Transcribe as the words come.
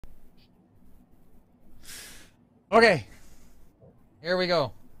Okay, here we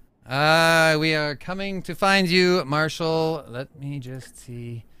go. We are coming to find you, Marshall. Let me just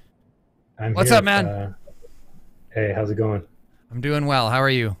see. I'm What's up, here. man? Hey, how's it going? I'm doing well. How are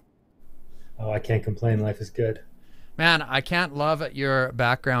you? Oh, I can't complain. Life is good. Man, I can't love your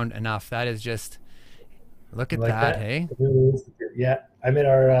background enough. That is just, look You at like that, that? hey? Yeah, I'm at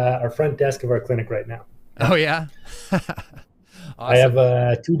our front desk of our clinic right now. Oh, Yeah, yeah? I have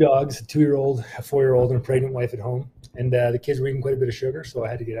Awesome. two dogs, a 2-year-old, a 4-year-old, and a pregnant wife at home. And the kids were eating quite a bit of sugar, so I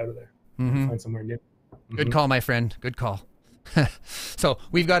had to get out of there. Had to Hmm. find somewhere new. Good Hmm. call, my friend. Good call. So,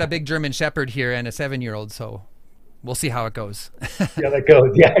 we've got a big German Shepherd here and a 7-year-old, so we'll see how it goes. Yeah, that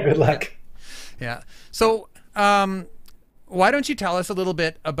goes. Yeah, good Yeah. luck. Yeah. So, why don't you tell us a little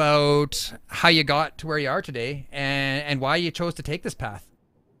bit about how you got to where you are today and why you chose to take this path?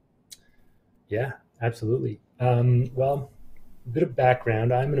 Yeah, absolutely. Well, a bit of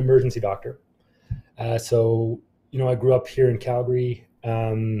background. I'm an emergency doctor. So, I grew up here in Calgary,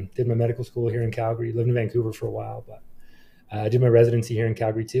 did my medical school here in Calgary, lived in Vancouver for a while, but I did my residency here in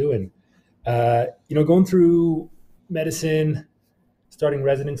Calgary too. And, going through medicine, starting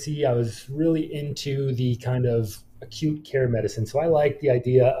residency, I was really into the kind of acute care medicine. So I liked the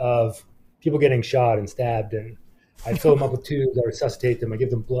idea of people getting shot and stabbed, and I'd fill them up with tubes, I resuscitate them, I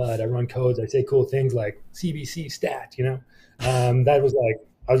give them blood, I run codes, I say cool things like CBC stat. That was like,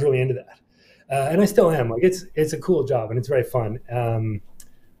 I was really into that. And I still am. Like it's a cool job and it's very fun.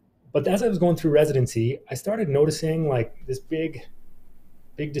 But as I was going through residency, I started noticing like this big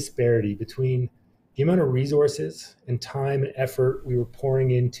disparity between the amount of resources and time and effort we were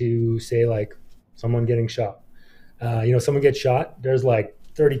pouring into, say, like someone getting shot. Someone gets shot, there's like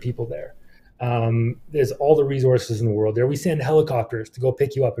 30 people there. There's all the resources in the world there. We send helicopters to go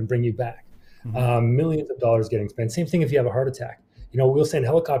pick you up and bring you back. Hmm. Millions of dollars getting spent. Same thing if you have a heart attack. We'll send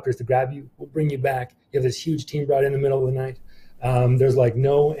helicopters to grab you. We'll bring you back. You have this huge team brought in the middle of the night. There's like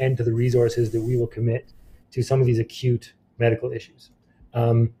no end to the resources that we will commit to some of these acute medical issues.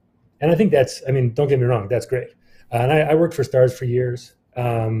 Um, and I think I mean, don't get me wrong, that's great. And I worked for STARS for years.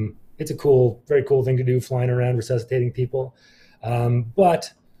 It's a cool, very cool thing to do, flying around resuscitating people.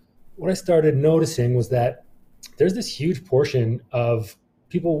 But what I started noticing was that there's this huge portion of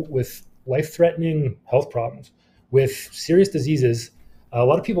people with life threatening health problems, with serious diseases, a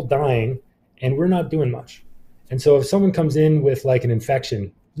lot of people dying, and we're not doing much. And so if someone comes in with like an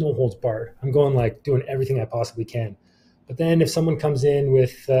infection, no holds barred. I'm going like doing everything I possibly can. But then if someone comes in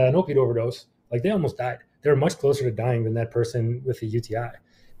with an opiate overdose, like they almost died. They're much closer to dying than that person with a UTI.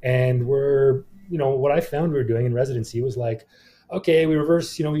 And what I found we were doing in residency was like, okay, we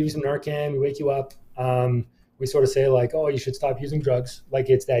reverse, we use some Narcan, we wake you up. We sort of say like, oh, you should stop using drugs, like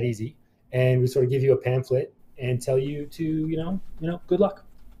it's that easy. And we sort of give you a pamphlet and tell you to, good luck.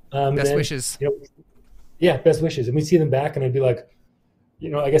 And Best then, wishes. yeah, best wishes. And we see them back, and I'd be like,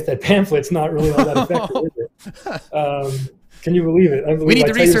 I guess that pamphlet's not really all that effective, is it? Can you believe it? I We believe need I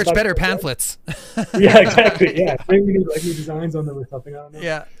to tell you to research stop better using drugs. pamphlets. Yeah, exactly. Yeah, maybe we need like new designs on them or something. I don't know.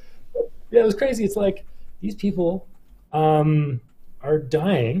 Yeah. Yeah, it was crazy. It's like these people are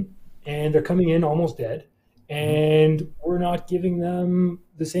dying, and they're coming in almost dead, Hmm. and we're not giving them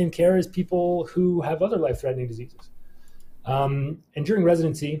the same care as people who have other life-threatening diseases. And during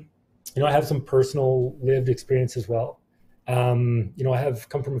residency, I have some personal lived experience as well. I have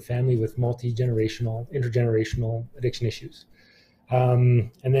come from a family with multi-generational, intergenerational addiction issues.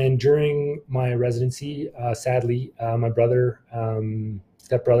 And then during my residency, sadly, my brother,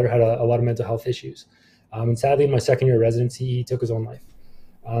 stepbrother, had a lot of mental health issues. And sadly, in my second year of residency, he took his own life.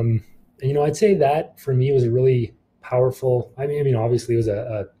 Um, and I'd say that for me was a really powerful. I mean, obviously, it was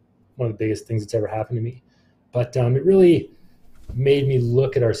one of the biggest things that's ever happened to me. But it really made me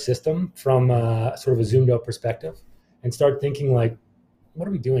look at our system from sort of a zoomed out perspective and start thinking like, what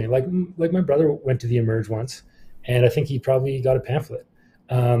are we doing? Like my brother went to the Emerge once, and I think he probably got a pamphlet.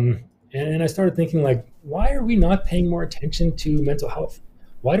 And I started thinking like, why are we not paying more attention to mental health?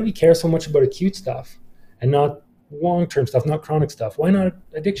 Why do we care so much about acute stuff and not long term stuff, not chronic stuff? Why not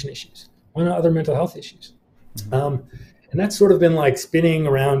addiction issues? Why not other mental health issues? Hmm. Um, and that's sort of been like spinning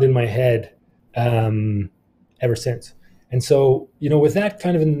around in my head ever since. And so, with that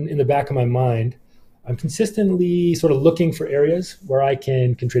kind of in the back of my mind, I'm consistently sort of looking for areas where I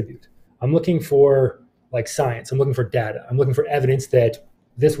can contribute. I'm looking for like science. I'm looking for data. I'm looking for evidence that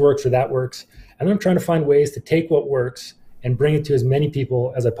this works or that works. And then I'm trying to find ways to take what works and bring it to as many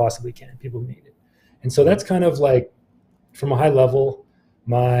people as I possibly can, people who need it. And so that's kind of like, from a high level,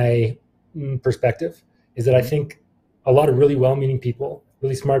 my perspective is that I Hmm. think a lot of really well meaning people,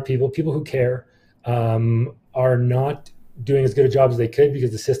 really smart people, people who care, are not doing as good a job as they could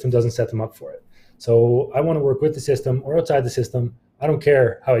because the system doesn't set them up for it. So I want to work with the system or outside the system. I don't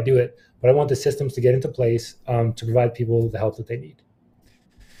care how I do it, but I want the systems to get into place to provide people the help that they need.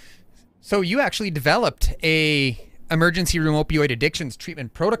 So you actually developed a emergency room opioid addictions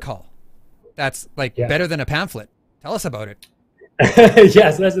treatment protocol that's like Yeah. better than a pamphlet. Tell us about it.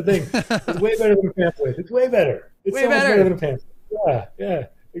 Yes, that's the thing. It's way better than a pamphlet. It's way better. It's Way so much better better. than a pamphlet. Yeah,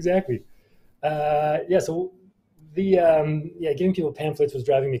 exactly. So the giving people pamphlets was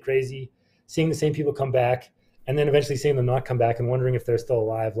driving me crazy. Seeing the same people come back, and then eventually seeing them not come back, and wondering if they're still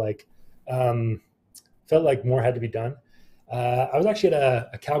alive. Um, Felt like more had to be done. I was actually at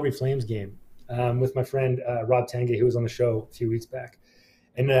a Calgary Flames game with my friend Rob Tanguay, who was on the show a few weeks back.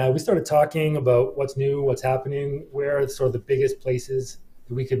 And we started talking about what's new, what's happening, where are sort of the biggest places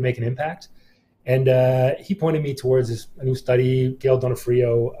that we could make an impact. And he pointed me towards a new study, Gail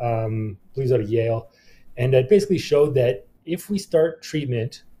Donofrio, believes out of Yale. And it basically showed that if we start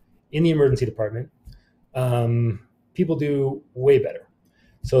treatment in the emergency department, people do way better.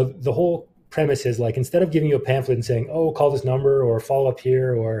 So the whole premise is like, instead of giving you a pamphlet and saying, oh, call this number or follow up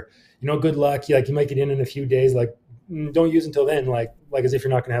here, or, good luck, you might get in a few days, like, don't use until then, like as if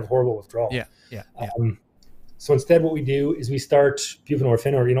you're not going to have horrible withdrawal. Yeah. So instead, what we do is we start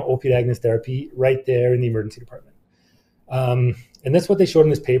buprenorphine or opioid agonist therapy right there in the emergency department, and that's what they showed in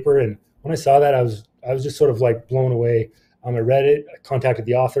this paper. And when I saw that, I was just sort of like blown away. I read it, I contacted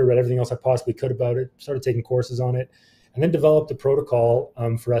the author, read everything else I possibly could about it, started taking courses on it, and then developed a protocol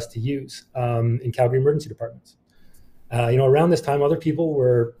for us to use in Calgary emergency departments. Around this time, other people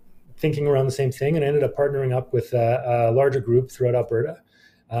were thinking around the same thing, and I ended up partnering up with a larger group throughout Alberta.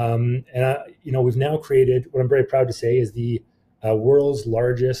 We've now created what I'm very proud to say is the world's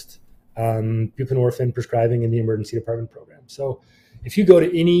largest buprenorphine prescribing in the emergency department program. So if you go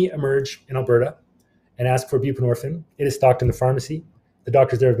to any emerge in Alberta and ask for buprenorphine, it is stocked in the pharmacy. The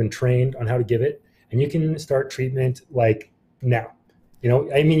doctors there have been trained on how to give it, and you can start treatment like now.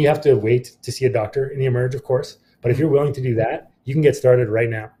 You have to wait to see a doctor in the emerge, of course, but if you're willing to do that, you can get started right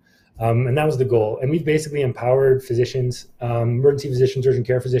now. And that was the goal. And we've basically empowered physicians, emergency physicians, urgent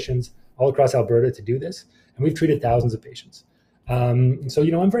care physicians all across Alberta to do this. And we've treated thousands of patients. So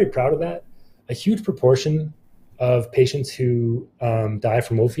I'm very proud of that. A huge proportion of patients who die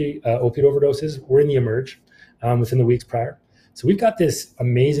from opioid overdoses were in the emerge within the weeks prior. So we've got this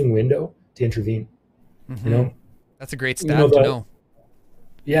amazing window to intervene. Mm-hmm. That's a great stat to know.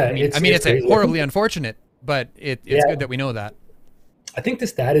 Yeah. It's horribly unfortunate, but it's good that we know that. I think the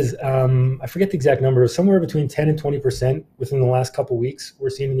stat is, I forget the exact number, somewhere between 10 and 20% within the last couple of weeks we're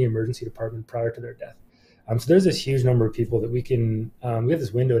seeing in the emergency department prior to their death. So there's this huge number of people that we have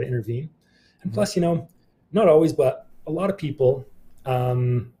this window to intervene. And plus, not always, but a lot of people have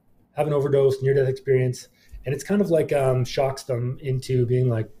an overdose, near-death experience, and it's kind of like shocks them into being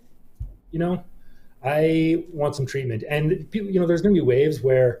like, I want some treatment. And people, there's going to be waves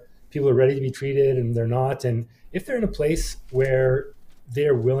where people are ready to be treated and they're not. And if they're in a place where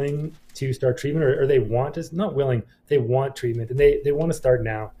they're willing to start treatment or they want to, not willing, they want treatment and they want to start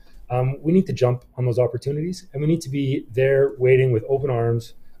now, we need to jump on those opportunities, and we need to be there waiting with open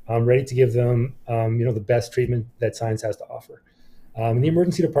arms, ready to give them, the best treatment that science has to offer. And the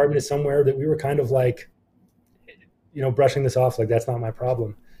emergency department is somewhere that we were kind of like, brushing this off like that's not my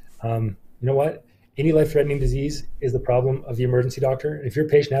problem. You know what? Any life-threatening disease is the problem of the emergency doctor. And if your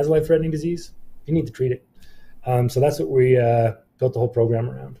patient has a life-threatening disease, you need to treat it. So that's what we built the whole program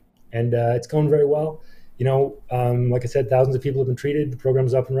around. And it's going very well. Like I said, thousands of people have been treated. The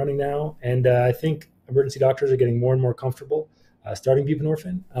program's up and running now. And I think emergency doctors are getting more and more comfortable starting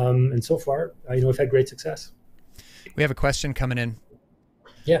buprenorphine. And so far, we've had great success. We have a question coming in.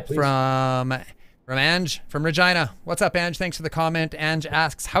 Yeah, please. From Ange from Regina. What's up, Ange? Thanks for the comment. Ange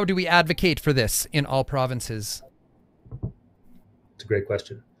asks, how do we advocate for this in all provinces? It's a great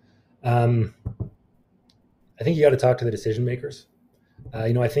question. I think you got to talk to the decision makers.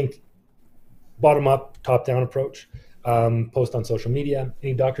 I think bottom up, top down approach, post on social media,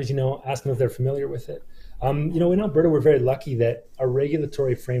 any doctors, ask them if they're familiar with it. In Alberta, we're very lucky that our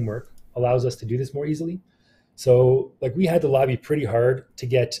regulatory framework allows us to do this more easily. So we had to lobby pretty hard to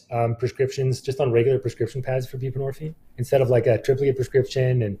get prescriptions just on regular prescription pads for buprenorphine instead of like a triplicate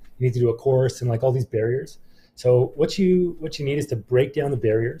prescription, and you need to do a course and like all these barriers. So what you need is to break down the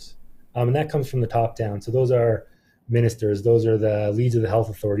barriers. And that comes from the top down. So those are ministers, those are the leads of the health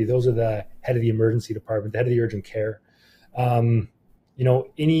authority, those are the head of the emergency department, the head of the urgent care.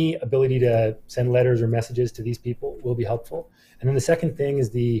 Any ability to send letters or messages to these people will be helpful. And then the second thing is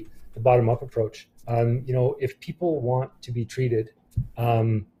the bottom up approach. If people want to be treated,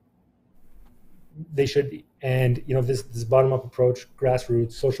 They should be. And this bottom up approach,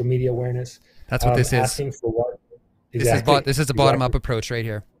 grassroots, social media awareness. That's what this is. Asking for what exactly. This is a bottom up approach right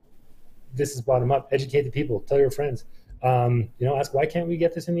here. This is bottom up. Educate the people. Tell your friends. Ask, why can't we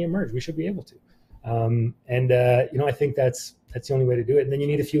get this in the emerge? We should be able to. I think that's the only way to do it. And then you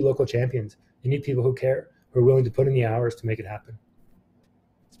need a few local champions. You need people who care, who are willing to put in the hours to make it happen.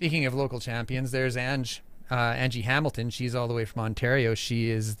 Speaking of local champions, there's Angie Hamilton. She's all the way from Ontario. She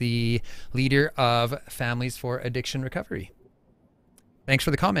is the leader of Families for Addiction Recovery. Thanks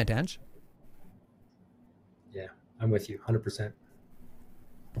for the comment, Ange. Yeah, I'm with you 100%.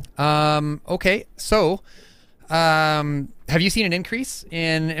 Okay, so have you seen an increase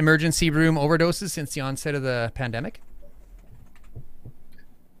in emergency room overdoses since the onset of the pandemic?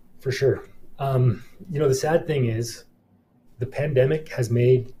 For sure. The sad thing is the pandemic has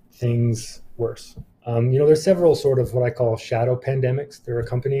made things worse. There's several sort of what I call shadow pandemics that are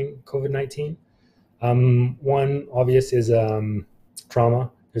accompanying COVID-19. One obvious is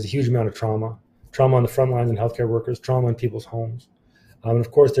trauma. There's a huge amount of trauma on the front lines and healthcare workers, trauma in people's homes. And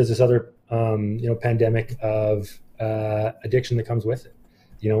of course, there's this other, pandemic of addiction that comes with it.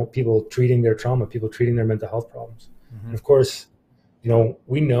 People treating their trauma, people treating their mental health problems. Mm-hmm. And of course,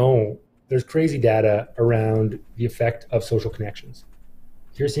 we know there's crazy data around the effect of social connections.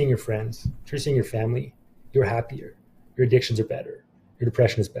 If you're seeing your friends, if you're seeing your family, you're happier. Your addictions are better. Your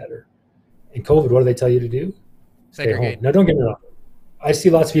depression is better. In COVID, what do they tell you to do? Stay home. Now, don't get me wrong. I see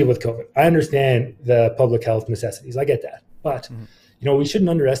lots of people with COVID. I understand the public health necessities. I get that. But, we shouldn't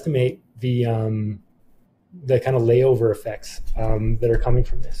underestimate the kind of layover effects that are coming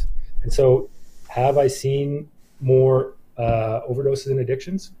from this. And so have I seen more overdoses and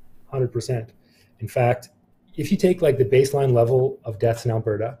addictions? 100%. In fact, if you take like the baseline level of deaths in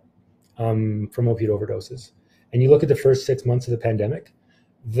Alberta from opiate overdoses, and you look at the first 6 months of the pandemic,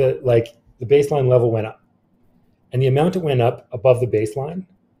 the baseline level went up. And the amount it went up above the baseline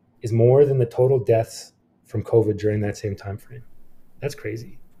is more than the total deaths from COVID during that same time frame. That's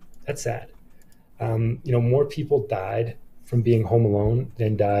crazy. That's sad. More people died from being home alone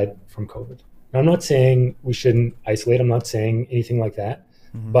than died from COVID. Now, I'm not saying we shouldn't isolate. I'm not saying anything like that.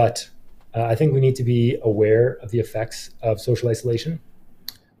 Mm-hmm. But I think we need to be aware of the effects of social isolation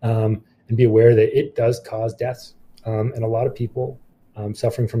and be aware that it does cause deaths. And a lot of people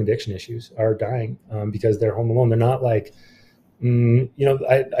suffering from addiction issues are dying because they're home alone. They're not like,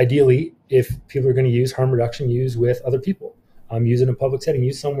 ideally, if people are going to use harm reduction, use with other people, use in a public setting,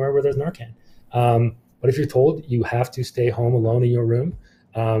 use somewhere where there's Narcan. But if you're told you have to stay home alone in your room,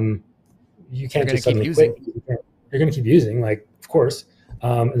 you can't just suddenly quit. You're going to keep using, of course.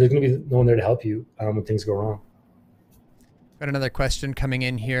 There's going to be no one there to help you when things go wrong. Got another question coming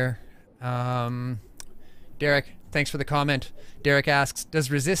in here. Derek, thanks for the comment. Derek asks, does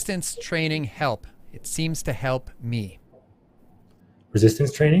resistance training help? It seems to help me.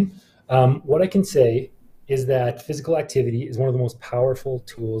 Resistance training? What I can say is that physical activity is one of the most powerful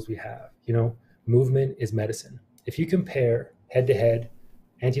tools we have. Movement is medicine. If you compare head-to-head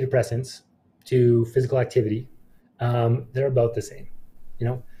antidepressants to physical activity, they're about the same.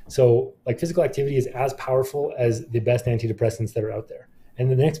 So physical activity is as powerful as the best antidepressants that are out there. And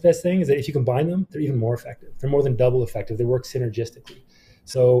the next best thing is that if you combine them, they're even more effective. They're more than double effective. They work synergistically.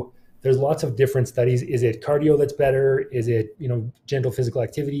 So there's lots of different studies. Is it cardio that's better? Is it, gentle physical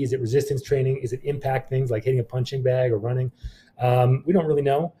activity? Is it resistance training? Is it impact things like hitting a punching bag or running? We don't really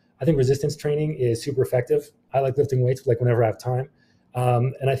know. I think resistance training is super effective. I like lifting weights whenever I have time.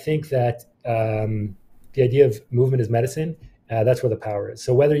 And I think that the idea of movement is medicine. That's where the power is.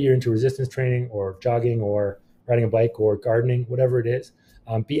 So whether you're into resistance training or jogging or riding a bike or gardening, whatever it is,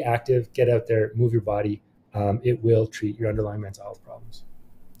 be active, get out there, move your body. It will treat your underlying mental health problems.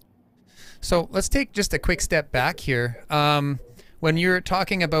 So let's take just a quick step back here. When you're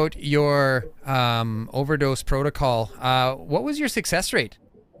talking about your overdose protocol, what was your success rate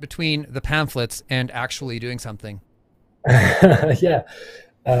between the pamphlets and actually doing something? Yeah.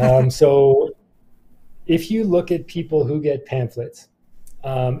 So if you look at people who get pamphlets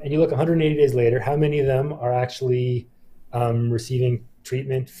and you look 180 days later, how many of them are actually receiving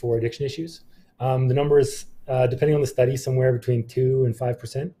treatment for addiction issues? The number is, depending on the study, somewhere between 2 and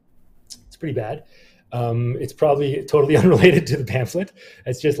 5%. It's pretty bad. It's probably totally unrelated to the pamphlet.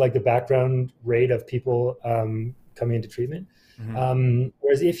 It's just like the background rate of people coming into treatment. Mm-hmm.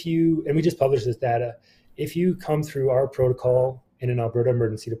 Whereas and we just published this data, if you come through our protocol in an Alberta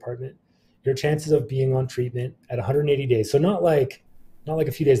emergency department, your chances of being on treatment at 180 days, so not like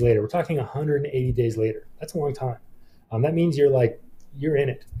a few days later, we're talking 180 days later. That's a long time. That means you're in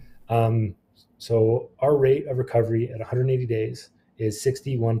it. So our rate of recovery at 180 days is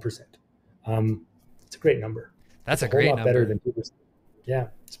 61%. It's a great number. That's It's a a whole great lot better number. than people. Yeah,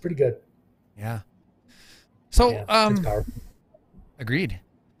 it's pretty good. Yeah. So, Yeah, it's powerful. agreed.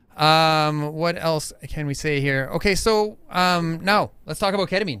 What else can we say here? Okay, so now let's talk about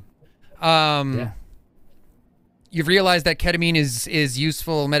ketamine. Yeah. You've realized that ketamine is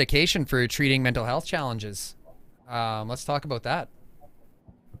useful medication for treating mental health challenges. Let's talk about that.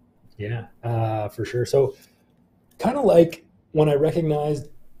 Yeah, for sure. So kind of like when I recognized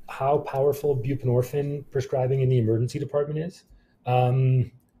how powerful buprenorphine prescribing in the emergency department is,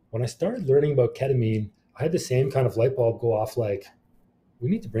 when I started learning about ketamine, I had the same kind of light bulb go off. Like, we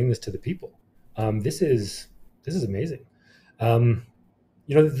need to bring this to the people. This is amazing. Um,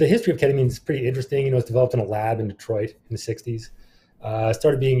 the history of ketamine is pretty interesting. It's developed in a lab in Detroit in the 60s.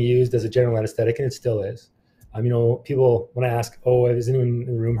 Started being used as a general anesthetic, and it still is. People, when I ask, oh, has anyone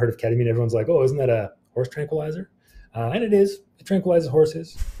in the room heard of ketamine? Everyone's like, oh, isn't that a horse tranquilizer? And it is. It tranquilizes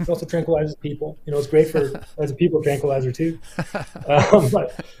horses. It also tranquilizes people. It's great as a people tranquilizer too.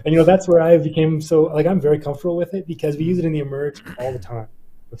 That's where I became so, like, I'm very comfortable with it because we use it in the emerge all the time.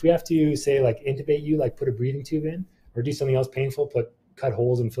 If we have to, say, like, intubate you, like put a breathing tube in, or do something else painful, cut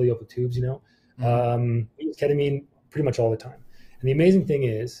holes and fill you up with tubes, we use ketamine pretty much all the time. And the amazing thing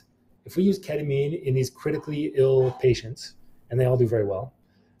is, if we use ketamine in these critically ill patients, and they all do very well,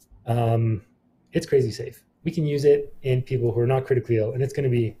 it's crazy safe. We can use it in people who are not critically ill, and it's going to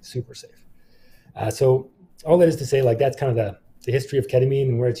be super safe. So all that is to say, like, that's kind of the history of ketamine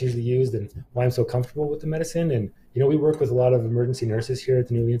and where it's usually used and why I'm so comfortable with the medicine. And, we work with a lot of emergency nurses here at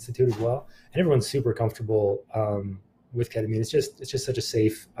the Newly Institute as well, and everyone's super comfortable with ketamine. It's just such a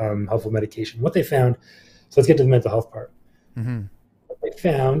safe, helpful medication. What they found, so let's get to the mental health part. Mm-hmm. What they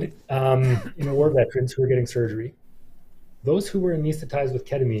found in war veterans who were getting surgery, those who were anesthetized with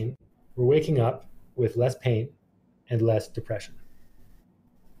ketamine were waking up with less pain and less depression.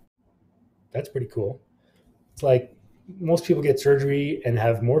 That's pretty cool. It's like most people get surgery and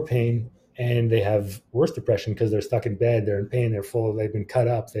have more pain, and they have worse depression because they're stuck in bed, they're in pain, they've been cut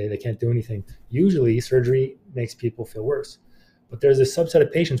up, they can't do anything. Usually surgery makes people feel worse. But there's a subset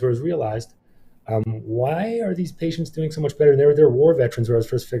of patients where it was realized, why are these patients doing so much better? They're war veterans where I was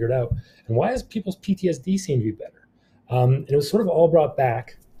first figured out. And why does people's PTSD seem to be better? And it was sort of all brought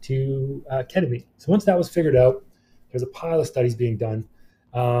back to ketamine. So once that was figured out, there's a pile of studies being done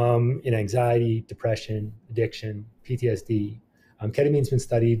in anxiety, depression, addiction, PTSD. Ketamine's been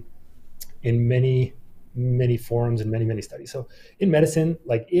studied in many, many forums and many, many studies. So in medicine,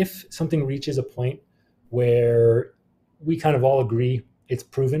 like, if something reaches a point where we kind of all agree it's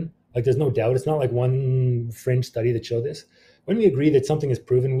proven, like, there's no doubt, it's not like one fringe study that showed this. When we agree that something is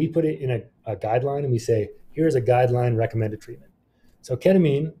proven, we put it in a guideline and we say, here's a guideline recommended treatment. So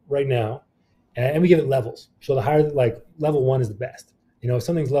ketamine right now, and we give it levels. So the higher, like, level 1 is the best. If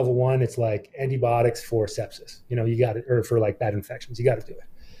something's level 1, it's like antibiotics for sepsis. You got it, or for like bad infections, you got to do it.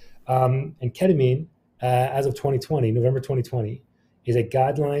 And ketamine, as of 2020, November 2020, is a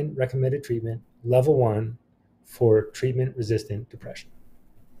guideline recommended treatment, level 1, for treatment-resistant depression.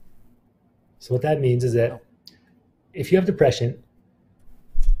 So what that means is that if you have depression,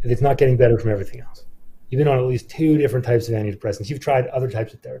 and it's not getting better from everything else, you've been on at least 2 different types of antidepressants, you've tried other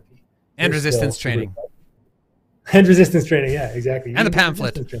types of therapy. And resistance training. And resistance training, yeah, exactly. And the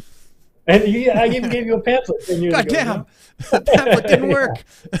pamphlet. And I even gave you a pamphlet 10 years God ago. damn, the pamphlet didn't work.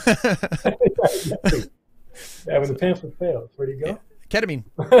 Exactly. Yeah, when the pamphlet fails, where do you go? Ketamine.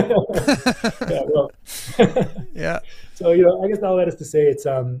 Yeah, well. Yeah. So, I guess all that is to say, it's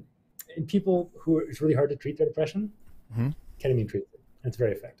in people who it's really hard to treat their depression, ketamine treats it. And it's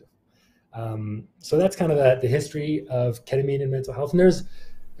very effective. So that's kind of the history of ketamine and mental health. And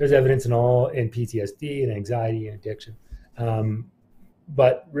there's evidence in PTSD and anxiety and addiction.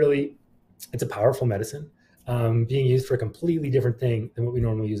 But really, it's a powerful medicine being used for a completely different thing than what we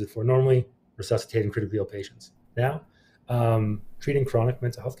normally use it for. Normally, resuscitating critically ill patients. Now, treating chronic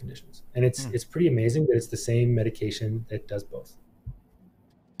mental health conditions. And it's pretty amazing that it's the same medication that does both.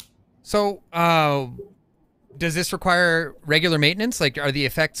 So, does this require regular maintenance? Like, are the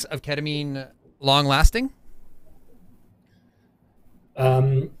effects of ketamine long-lasting?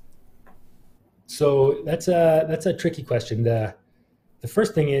 So that's a tricky question. The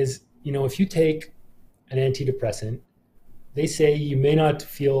first thing is, if you take an antidepressant, they say you may not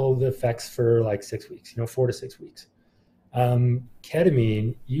feel the effects for like 6 weeks, 4 to 6 weeks.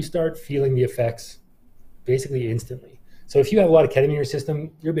 Ketamine, you start feeling the effects basically instantly. So if you have a lot of ketamine in your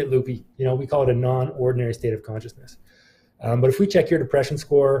system, you're a bit loopy. We call it a non-ordinary state of consciousness. But if we check your depression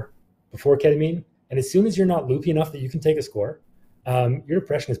score before ketamine, and as soon as you're not loopy enough that you can take a score, your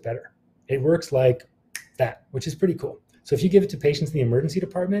depression is better. It works like that, which is pretty cool. So if you give it to patients in the emergency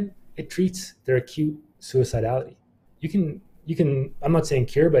department, it treats their acute suicidality. You can, I'm not saying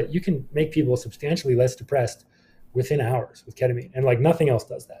cure, but you can make people substantially less depressed within hours with ketamine. And like nothing else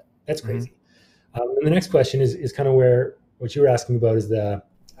does that. That's crazy. And the next question is kind of where what you were asking about is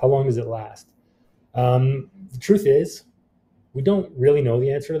how long does it last? The truth is, we don't really know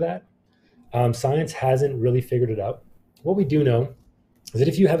the answer to that. Science hasn't really figured it out. What we do know is that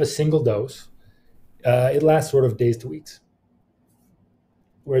if you have a single dose, it lasts sort of days to weeks.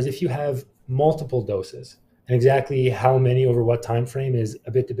 Whereas if you have multiple doses, and exactly how many over what time frame is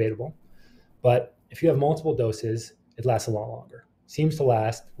a bit debatable, but if you have multiple doses, it lasts a lot longer. Seems to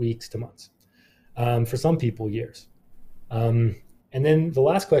last weeks to months. For some people, years. And then the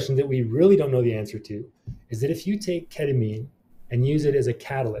last question that we really don't know the answer to is that if you take ketamine and use it as a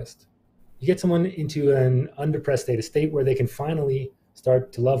catalyst, you get someone into an undepressed state, a state where they can finally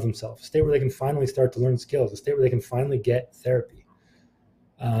start to love themselves, a state where they can finally start to learn skills, a state where they can finally get therapy.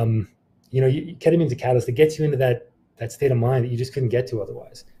 Ketamine's a catalyst that gets you into that state of mind that you just couldn't get to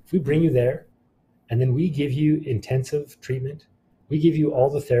otherwise. If we bring you there and then we give you intensive treatment, we give you all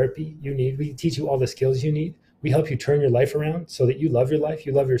the therapy you need, we teach you all the skills you need, we help you turn your life around so that you love your life,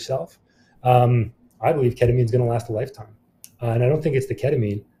 you love yourself. I believe ketamine is going to last a lifetime. And I don't think it's the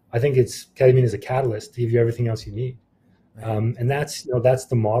ketamine. I think it's ketamine as a catalyst to give you everything else you need. Right. And that's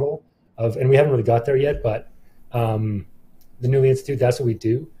the model of, and we haven't really got there yet, but the Newly Institute, that's what we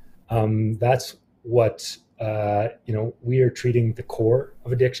do. That's what, we are treating the core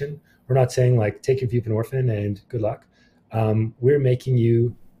of addiction. We're not saying like, take your buprenorphine and good luck. We're making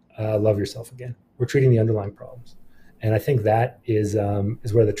you love yourself again. We're treating the underlying problems. And I think that is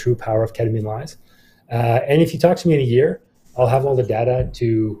where the true power of ketamine lies. And if you talk to me in a year, I'll have all the data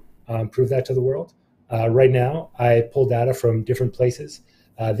to prove that to the world. Right now, I pull data from different places.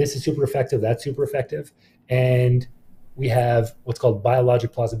 This is super effective, that's super effective. And we have what's called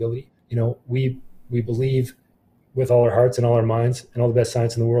biologic plausibility. We believe with all our hearts and all our minds, and all the best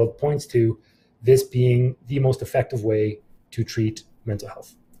science in the world points to this being the most effective way to treat mental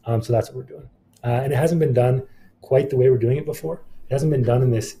health. So that's what we're doing. And it hasn't been done quite the way we're doing it before. It hasn't been done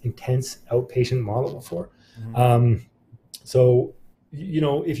in this intense outpatient model before. Mm-hmm. So,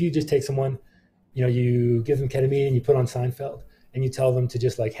 if you just take someone, you give them ketamine and you put on Seinfeld and you tell them to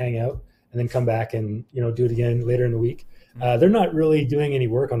just like hang out and then come back and, do it again later in the week. They're not really doing any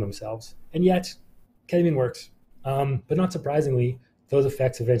work on themselves. And yet ketamine works. But not surprisingly, those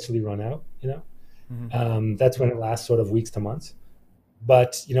effects eventually run out, Mm-hmm. That's when it lasts sort of weeks to months.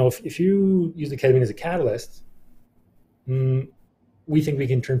 But, if you use the ketamine as a catalyst, we think we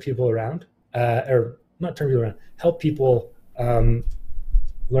can turn people around, or not turn people around, help people learn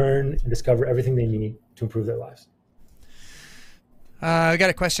and discover everything they need to improve their lives. I got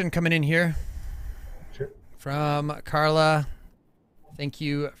a question coming in here. Sure. From Carla. Thank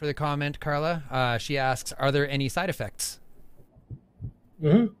you for the comment, Carla. She asks, are there any side effects?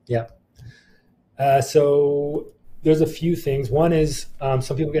 Mm-hmm. Yeah. So there's a few things. One is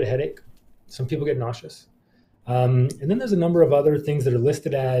some people get a headache. Some people get nauseous. And then there's a number of other things that are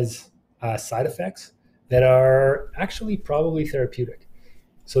listed as side effects that are actually probably therapeutic.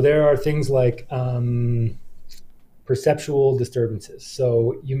 So there are things like perceptual disturbances.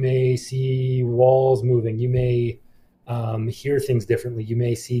 So you may see walls moving. You may hear things differently. You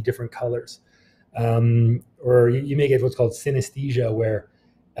may see different colors. Or you may get what's called synesthesia, where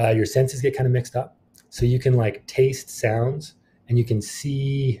your senses get kind of mixed up. So you can like taste sounds and you can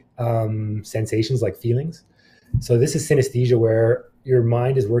see sensations like feelings. So this is synesthesia, where your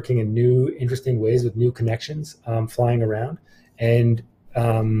mind is working in new, interesting ways with new connections flying around. And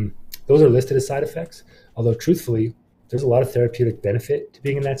those are listed as side effects. Although truthfully, there's a lot of therapeutic benefit to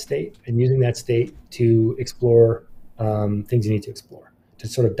being in that state and using that state to explore things you need to explore, to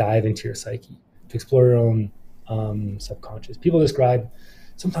sort of dive into your psyche, to explore your own subconscious. People describe,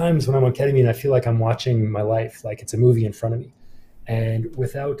 sometimes when I'm on ketamine, I feel like I'm watching my life, like it's a movie in front of me. And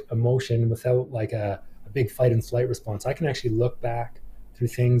without emotion, without like a big fight and flight response, I can actually look back through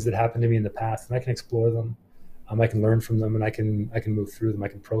things that happened to me in the past, and I can explore them. I can learn from them, and I can move through them. I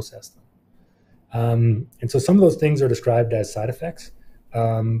can process them. And so some of those things are described as side effects.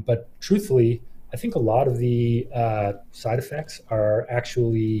 But truthfully, I think a lot of the side effects are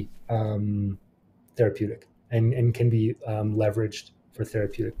actually therapeutic and can be leveraged for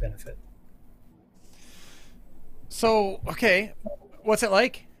therapeutic benefit. So, okay, what's it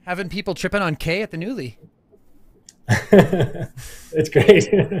like having people tripping on K at the Newly? It's great.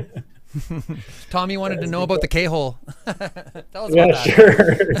 Tommy wanted to know about the K-hole. Tell us about that.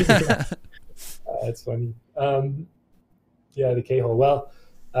 Sure. That's funny. The K-hole. Well,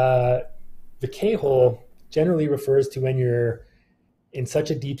 the K-hole generally refers to when you're in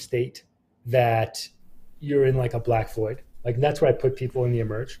such a deep state that you're in like a black void. Like that's where I put people in the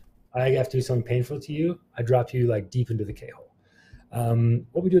emerge. I have to do something painful to you. I drop you like deep into the K-hole.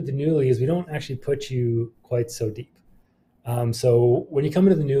 What we do at the Newly is we don't actually put you quite so deep. So when you come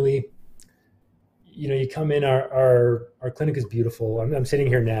into the Newly, you come in, our clinic is beautiful. I'm sitting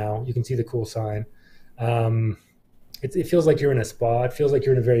here now. You can see the cool sign. It feels like you're in a spa. It feels like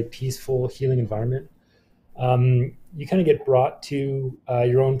you're in a very peaceful, healing environment. You kind of get brought to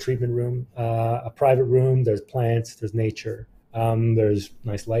your own treatment room, a private room. There's plants, there's nature, there's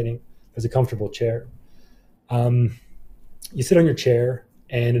nice lighting, there's a comfortable chair. You sit on your chair,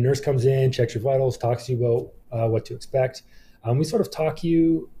 and a nurse comes in, checks your vitals, talks to you about what to expect. We sort of talk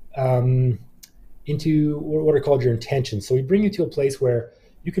you into what are called your intentions. So we bring you to a place where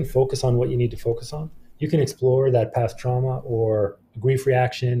you can focus on what you need to focus on. You can explore that past trauma or a grief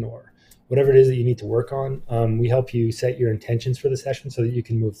reaction or whatever it is that you need to work on. We help you set your intentions for the session so that you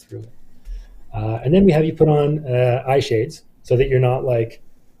can move through it. And then we have you put on eye shades so that you're not like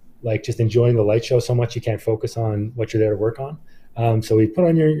just enjoying the light show so much you can't focus on what you're there to work on. So we put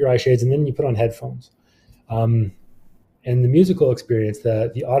on your eye shades, and then you put on headphones. And the musical experience,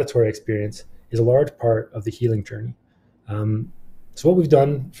 the auditory experience, is a large part of the healing journey. So what we've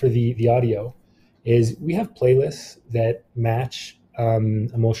done for the audio is we have playlists that match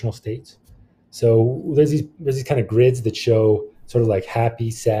emotional states. So there's these kind of grids that show sort of like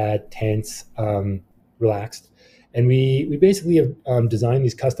happy, sad, tense, relaxed. And we basically have designed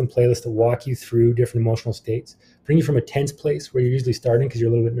these custom playlists to walk you through different emotional states, bring you from a tense place where you're usually starting because you're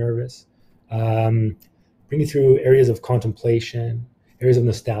a little bit nervous, bring you through areas of contemplation, areas of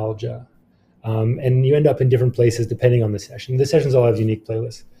nostalgia, and you end up in different places depending on the session. The sessions all have unique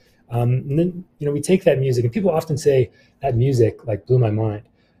playlists. And then, we take that music, and people often say that music like blew my mind.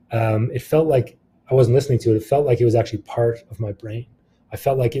 It felt like I wasn't listening to it. It felt like it was actually part of my brain. I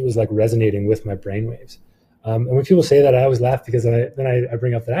felt like it was like resonating with my brainwaves. And when people say that, I always laugh because I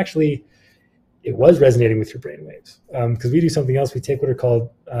bring up that actually it was resonating with your brainwaves. Because we do something else. We take what are called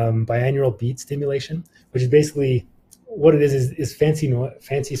binaural beat stimulation, which is basically what it is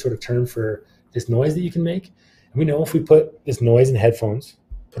fancy sort of term for this noise that you can make. And we know if we put this noise in headphones,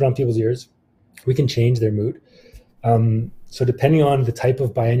 put it on people's ears, we can change their mood. So depending on the type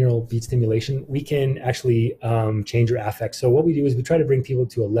of binaural beat stimulation, we can actually change your affect. So what we do is we try to bring people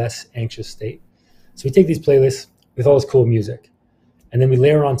to a less anxious state. So we take these playlists with all this cool music, and then we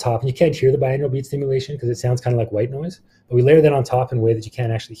layer on top, and you can't hear the binaural beat stimulation because it sounds kind of like white noise, but we layer that on top in a way that you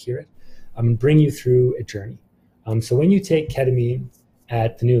can't actually hear it, and bring you through a journey. So when you take ketamine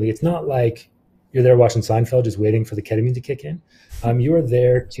at the Newly, it's not like you're there watching Seinfeld just waiting for the ketamine to kick in. You are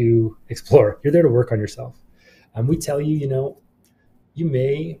there to explore. You're there to work on yourself. We tell you, you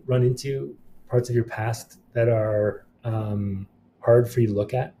may run into parts of your past that are hard for you to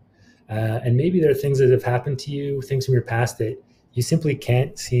look at. And maybe there are things that have happened to you, things from your past that you simply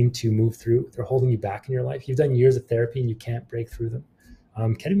can't seem to move through. They're holding you back in your life. You've done years of therapy and you can't break through them.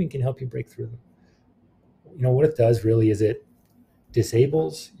 Ketamine can help you break through them. What it does really is it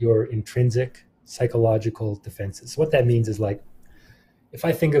disables your intrinsic psychological defenses. So what that means is like, if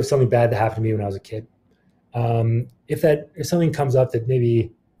I think of something bad that happened to me when I was a kid, if something comes up that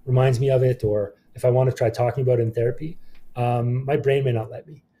maybe reminds me of it, or if I want to try talking about it in therapy, my brain may not let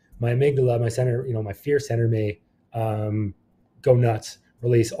me. My amygdala, my center, my fear center may go nuts,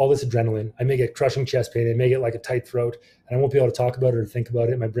 release all this adrenaline. I may get crushing chest pain. I may get like a tight throat, and I won't be able to talk about it or think about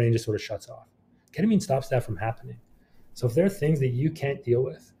it. My brain just sort of shuts off. Ketamine stops that from happening. So if there are things that you can't deal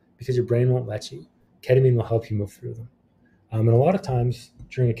with because your brain won't let you, ketamine will help you move through them. And a lot of times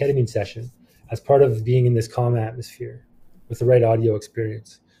during a ketamine session, as part of being in this calm atmosphere with the right audio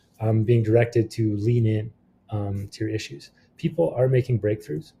experience, being directed to lean in to your issues, people are making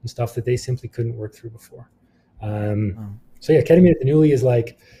breakthroughs and stuff that they simply couldn't work through before. So yeah, ketamine at the Newly is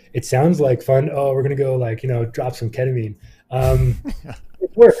like, it sounds like fun. Oh, we're going to go drop some ketamine.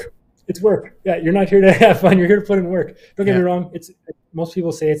 It's work. It's work. Yeah, you're not here to have fun. You're here to put in work. Don't get me wrong. Most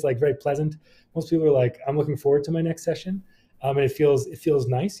people say it's like very pleasant. Most people are like, I'm looking forward to my next session. And it feels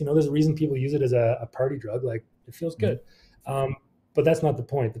nice. There's a reason people use it as a party drug. Like, it feels good. But that's not the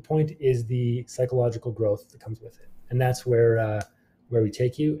point. The point is the psychological growth that comes with it. And that's where we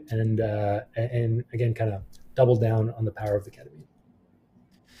take you and again, kind of double down on the power of the ketamine.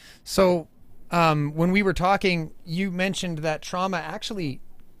 So when we were talking, you mentioned that trauma actually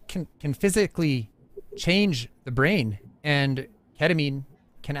can physically change the brain, and ketamine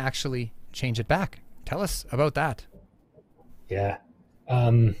can actually change it back. Tell us about that. Yeah.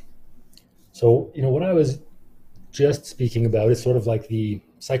 So, what I was just speaking about is sort of like the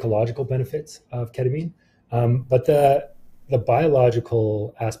psychological benefits of ketamine. But the the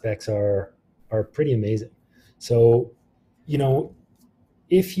biological aspects are pretty amazing. So,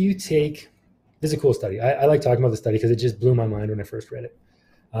 if you take, this is a cool study. I like talking about the study because it just blew my mind when I first read it.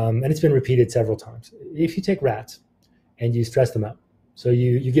 And it's been repeated several times. If you take rats and you stress them out, so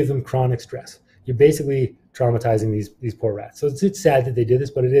you give them chronic stress, you're basically traumatizing these poor rats. So it's sad that they did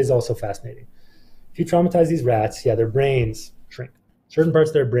this, but it is also fascinating. If you traumatize these rats, their brains shrink. Certain parts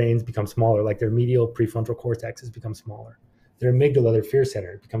of their brains become smaller, like their medial prefrontal cortexes become smaller. Their amygdala, their fear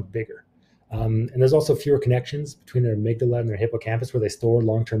center, becomes bigger. And there's also fewer connections between their amygdala and their hippocampus where they store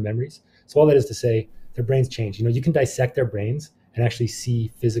long-term memories. So all that is to say, their brains change. You can dissect their brains and actually see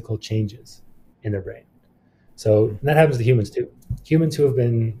physical changes in their brain. So that happens to humans too. Humans who have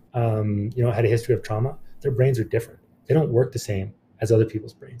been, had a history of trauma, their brains are different. They don't work the same as other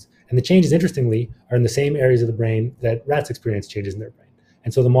people's brains. And the changes, interestingly, are in the same areas of the brain that rats experience changes in their brain.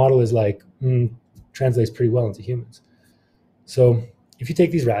 And so the model is translates pretty well into humans. So if you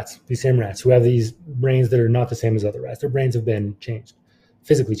take these same rats who have these brains that are not the same as other rats, their brains have been changed,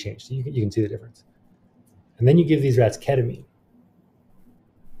 physically changed. You can see the difference. And then you give these rats ketamine,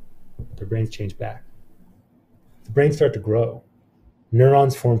 their brains change back. The brains start to grow.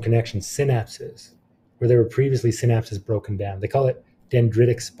 Neurons form connections, synapses, where there were previously synapses broken down. They call it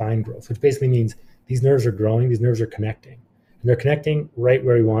dendritic spine growth, which basically means these nerves are growing, these nerves are connecting. And they're connecting right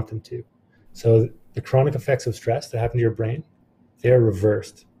where we want them to. So the chronic effects of stress that happen to your brain, they are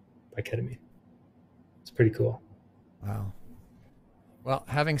reversed by ketamine. It's pretty cool. Wow. Well,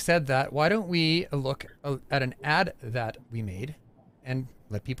 having said that, why don't we look at an ad that we made and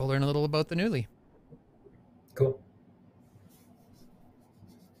let people learn a little about the Newly. Cool.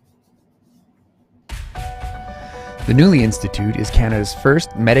 The Newly Institute is Canada's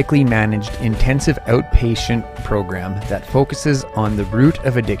first medically managed intensive outpatient program that focuses on the root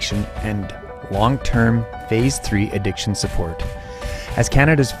of addiction and long-term Phase 3 addiction support. As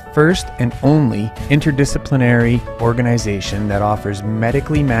Canada's first and only interdisciplinary organization that offers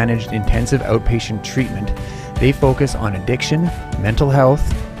medically managed intensive outpatient treatment, they focus on addiction, mental health,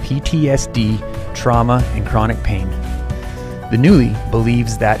 PTSD, trauma, and chronic pain. The Newly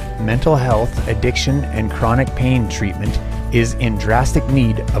believes that mental health, addiction, and chronic pain treatment is in drastic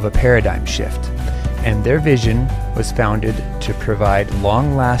need of a paradigm shift, and their vision was founded to provide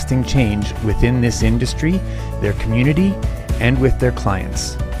long-lasting change within this industry, their community, and with their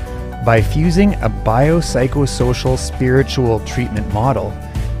clients. By fusing a biopsychosocial spiritual treatment model,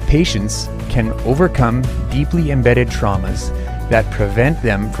 patients can overcome deeply embedded traumas that prevent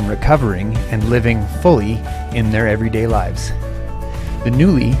them from recovering and living fully in their everyday lives. The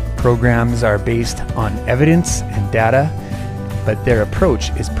Newly programs are based on evidence and data, but their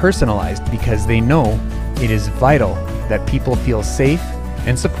approach is personalized because they know it is vital that people feel safe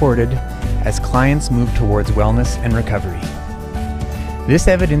and supported as clients move towards wellness and recovery. This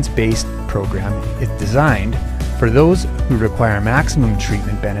evidence-based program is designed for those who require maximum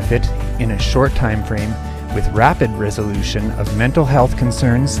treatment benefit in a short time frame with rapid resolution of mental health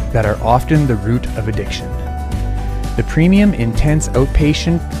concerns that are often the root of addiction. The Premium Intense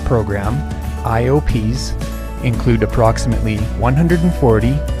Outpatient Program, IOPs, include approximately 140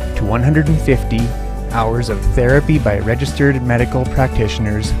 to 150 hours of therapy by registered medical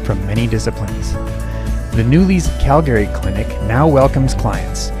practitioners from many disciplines. The Newly's Calgary clinic now welcomes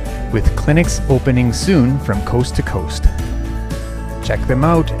clients, with clinics opening soon from coast to coast. Check them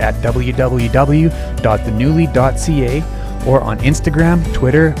out at www.thenewly.ca or on Instagram,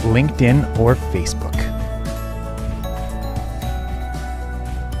 Twitter, LinkedIn, or Facebook.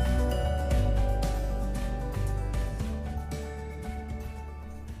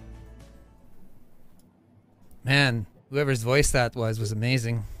 Man, whoever's voice that was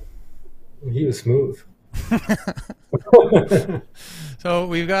amazing. He was smooth. So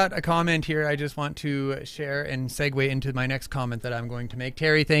we've got a comment here I just want to share and segue into my next comment that I'm going to make.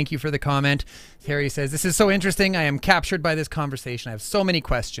 Terry, thank you for the comment. Terry says, "This is so interesting. I am captured by this conversation. I have so many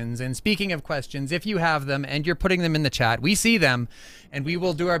questions. And speaking of questions, if you have them and you're putting them in the chat, we see them and we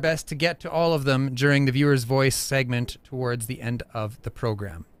will do our best to get to all of them during the viewer's voice segment towards the end of the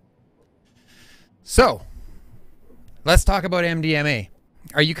program." So let's talk about MDMA.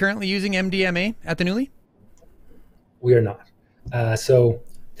 Are you currently using MDMA at the Newly? We are not. So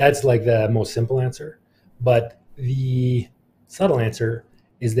that's like the most simple answer. But the subtle answer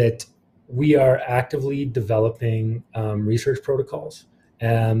is that we are actively developing research protocols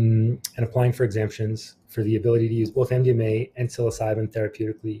and applying for exemptions for the ability to use both MDMA and psilocybin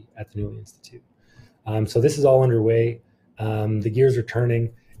therapeutically at the Newly Institute. So this is all underway. The gears are turning,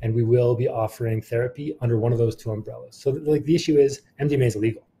 and we will be offering therapy under one of those two umbrellas. So like the issue is MDMA is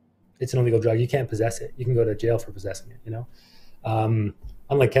illegal. it's an illegal drug. You can't possess it. You can go to jail for possessing it, you know?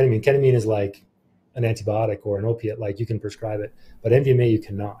 Unlike ketamine is like an antibiotic or an opiate, like you can prescribe it, but MDMA you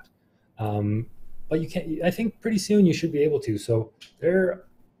cannot. But you can, I think pretty soon you should be able to. So there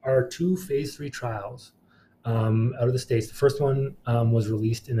are 2 phase 3 trials out of the States. The first one was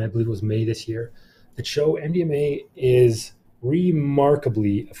released in, I believe it was May this year, that show MDMA is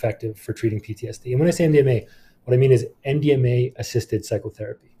remarkably effective for treating PTSD. And when I say MDMA, what I mean is MDMA assisted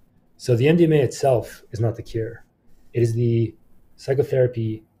psychotherapy. So the MDMA itself is not the cure. It is the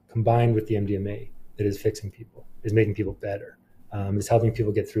psychotherapy combined with the MDMA that is fixing people, is making people better, is helping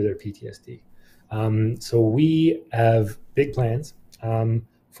people get through their PTSD. So we have big plans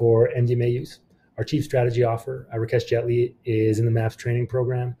for MDMA use. Our chief strategy officer, Rakesh Jetley, is in the MAPS training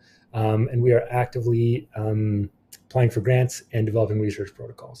program, and we are actively applying for grants and developing research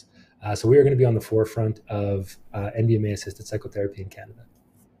protocols. So we are going to be on the forefront of MDMA-assisted psychotherapy in Canada.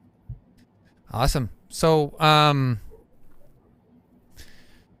 Awesome. So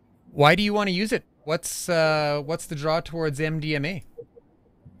why do you want to use it? What's the draw towards MDMA?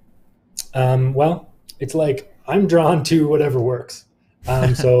 Well, it's like I'm drawn to whatever works.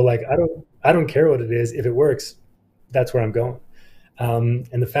 So like I don't care what it is. If it works, that's where I'm going.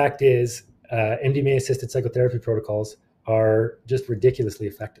 And the fact is, MDMA-assisted psychotherapy protocols are just ridiculously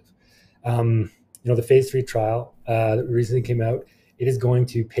effective. The phase 3 trial that recently came out, it is going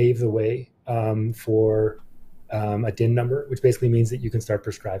to pave the way for a DIN number, which basically means that you can start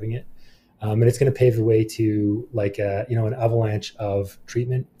prescribing it. And it's going to pave the way to like an avalanche of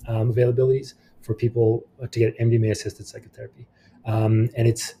treatment availabilities for people to get MDMA-assisted psychotherapy. And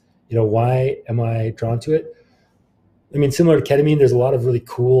it's, why am I drawn to it? I mean, similar to ketamine, there's a lot of really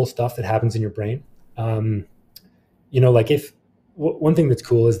cool stuff that happens in your brain. Like one thing that's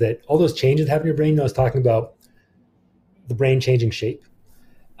cool is that all those changes that happen in your brain, I was talking about the brain changing shape.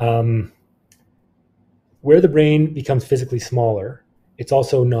 Where the brain becomes physically smaller, it's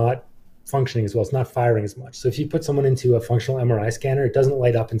also not functioning as well. It's not firing as much. So if you put someone into a functional MRI scanner, it doesn't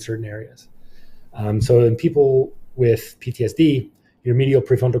light up in certain areas. So in people with PTSD, your medial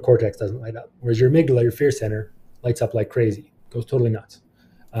prefrontal cortex doesn't light up, whereas your amygdala, your fear center, lights up like crazy, goes totally nuts.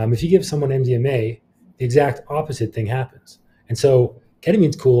 If you give someone MDMA, the exact opposite thing happens. And so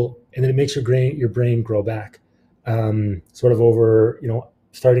ketamine's cool, and then it makes your brain grow back, sort of over,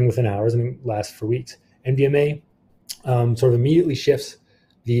 starting within hours and it lasts for weeks. MDMA sort of immediately shifts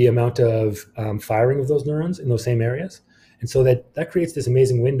the amount of firing of those neurons in those same areas. And so that creates this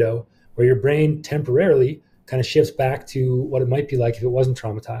amazing window where your brain temporarily kind of shifts back to what it might be like if it wasn't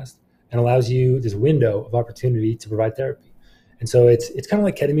traumatized, and allows you this window of opportunity to provide therapy. And so it's kind of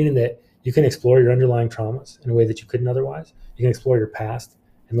like ketamine in that you can explore your underlying traumas in a way that you couldn't otherwise. You can explore your past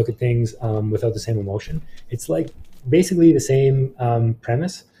and look at things without the same emotion. It's like basically the same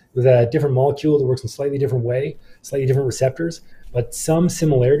premise with a different molecule that works in a slightly different way, slightly different receptors, but some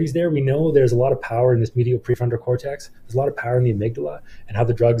similarities there. We know there's a lot of power in this medial prefrontal cortex. There's a lot of power in the amygdala, and how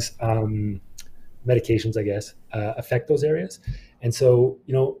the drugs, medications, I guess, affect those areas. And so,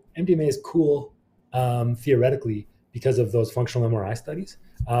 MDMA is cool theoretically because of those functional MRI studies.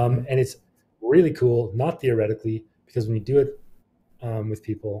 And it's really cool, not theoretically, because when you do it with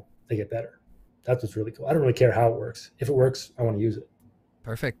people, they get better. That's what's really cool. I don't really care how it works. If it works, I want to use it.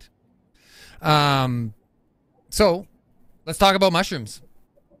 Perfect. So let's talk about mushrooms.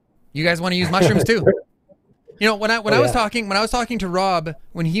 You guys want to use mushrooms too? When I was talking to Rob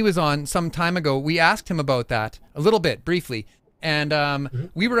when he was on some time ago, we asked him about that a little bit briefly. And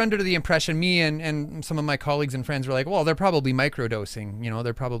we were under the impression, me and some of my colleagues and friends were like, well, they're probably microdosing,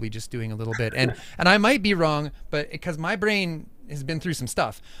 they're probably just doing a little bit. And I might be wrong, but because my brain has been through some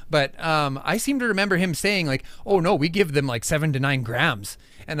stuff, but I seem to remember him saying like, oh no, we give them like 7 to 9 grams.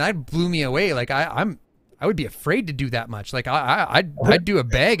 And that blew me away. Like I would be afraid to do that much. Like I'd do a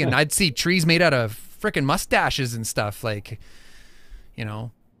bag and I'd see trees made out of frickin' mustaches and stuff, like,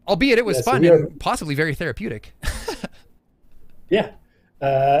 albeit it was fun and possibly very therapeutic. Yeah.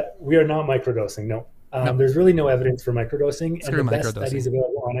 We are not microdosing. No. There's really no evidence for microdosing. And the best studies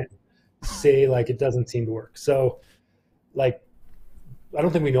available on it say like it doesn't seem to work. So like, I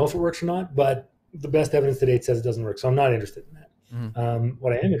don't think we know if it works or not, but the best evidence to date says it doesn't work. So I'm not interested in that. Mm-hmm.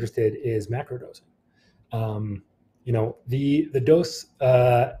 What I am interested in is macrodosing. The dose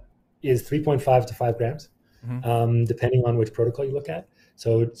is 3.5 to 5 grams, depending on which protocol you look at.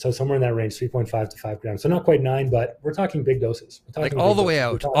 So somewhere in that range, 3.5 to 5 grams. So not quite 9, but we're talking big doses. We're talking like all the way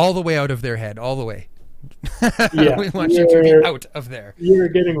out, all the way out of their head, all the way. Yeah, we want you to be out of there. You're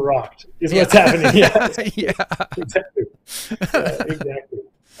getting rocked is what's happening. Yeah. Yeah. Exactly. Exactly.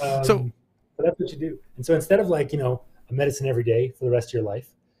 So that's what you do. And so instead of like, a medicine every day for the rest of your life,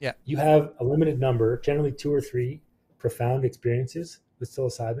 Yeah. You have a limited number, generally 2 or 3 profound experiences with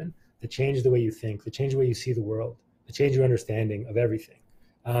psilocybin that change the way you think, that change the way you see the world, that change your understanding of everything,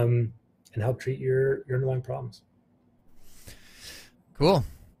 and help treat your underlying problems. Cool.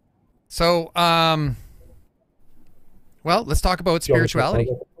 So, well, let's talk about Do you want me to talk more spirituality.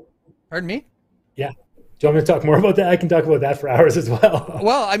 about that? Pardon me? Yeah. Do you want me to talk more about that? I can talk about that for hours as well.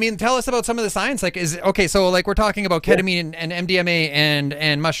 Well, I mean, tell us about some of the science. Like, okay, so like we're talking about ketamine and MDMA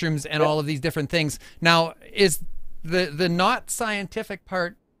and mushrooms and all of these different things. Now, is the not scientific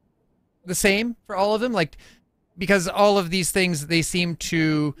part the same for all of them? Like, because all of these things, they seem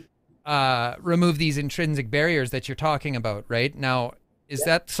to remove these intrinsic barriers that you're talking about, right? Now, is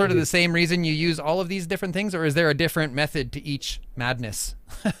that sort of the same reason you use all of these different things, or is there a different method to each madness?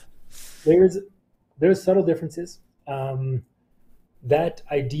 There's subtle differences. That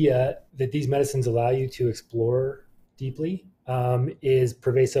idea that these medicines allow you to explore deeply is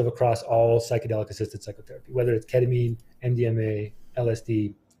pervasive across all psychedelic-assisted psychotherapy, whether it's ketamine, MDMA,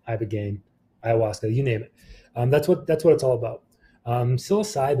 LSD, ibogaine, ayahuasca, you name it. That's what it's all about.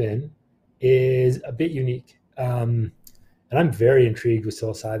 Psilocybin is a bit unique, and I'm very intrigued with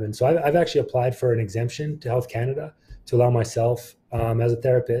psilocybin. So I've actually applied for an exemption to Health Canada to allow myself, as a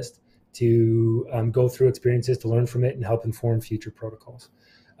therapist, to go through experiences, to learn from it, and help inform future protocols.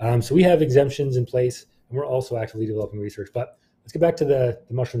 So we have exemptions in place, and we're also actively developing research. But let's get back to the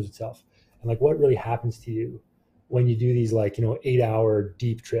mushrooms itself, and like what really happens to you when you do these 8-hour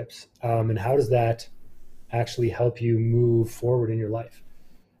deep trips, and how does that actually help you move forward in your life?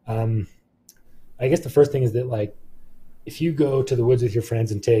 I guess the first thing is that if you go to the woods with your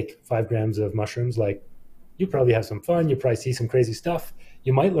friends and take 5 grams of mushrooms, you probably have some fun. You probably see some crazy stuff.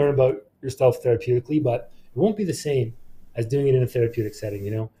 You might learn about yourself therapeutically, but it won't be the same as doing it in a therapeutic setting.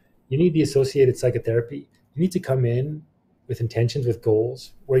 You need the associated psychotherapy. You need to come in with intentions, with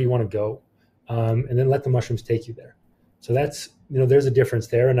goals, where you want to go, and then let the mushrooms take you there. So that's, there's a difference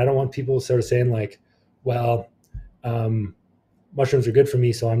there. And I don't want people sort of saying mushrooms are good for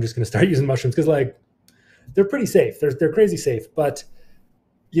me, so I'm just going to start using mushrooms, because they're pretty safe. They're crazy safe. But,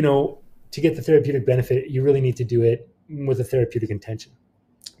 to get the therapeutic benefit, you really need to do it with a therapeutic intention.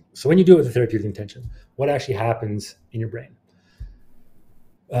 So when you do it with a therapeutic intention, what actually happens in your brain?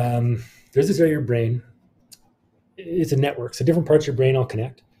 There's this area of your brain. It's a network. So different parts of your brain all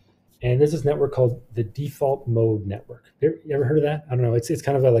connect. And there's this network called the default mode network. You ever heard of that? I don't know. It's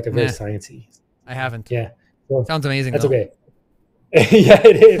kind of a very sciencey. I haven't. Yeah. So sounds amazing. That's though. okay. Yeah,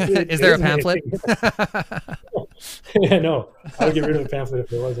 Is there a pamphlet? Yeah, no. I would get rid of the pamphlet if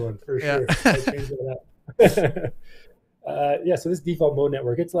there was one, for sure. I'd change it up. So this default mode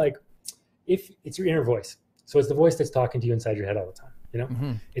network, it's if it's your inner voice. So it's the voice that's talking to you inside your head all the time.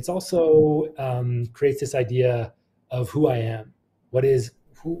 Mm-hmm. It's also creates this idea of who I am. What is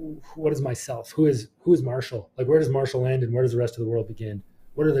myself? Who is Marshall? Where does Marshall end and where does the rest of the world begin?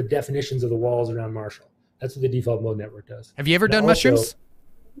 What are the definitions of the walls around Marshall? That's what the default mode network does. Have you ever done mushrooms?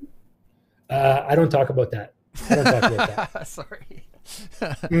 I don't talk about that. Sorry.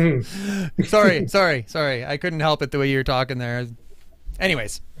 Mm. Sorry. I couldn't help it the way you were talking there.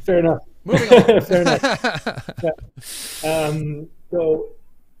 Anyways. Fair enough. Moving on. Fair enough. Yeah.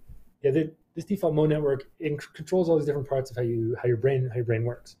 This default mode network, it controls all these different parts of how your brain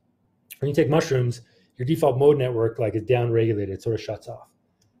works. When you take mushrooms, your default mode network is down regulated. It sort of shuts off.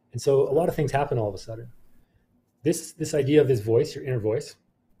 And so a lot of things happen all of a sudden. This idea of this voice, your inner voice,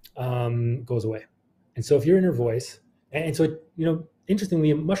 goes away. And so if your inner voice, and so,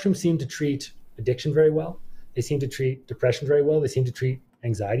 interestingly, mushrooms seem to treat addiction very well. They seem to treat depression very well. They seem to treat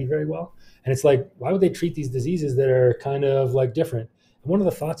anxiety very well. And it's why would they treat these diseases that are kind of different? And one of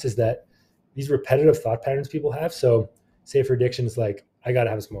the thoughts is that these repetitive thought patterns people have. So say for addiction, it's I got to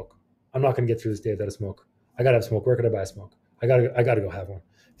have a smoke. I'm not going to get through this day without a smoke. I got to have a smoke. Where could I buy a smoke? I got to go have one.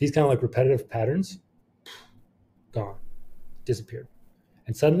 These kind of repetitive patterns, gone, disappeared.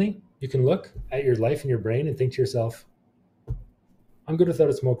 And suddenly you can look at your life and your brain and think to yourself, I'm good without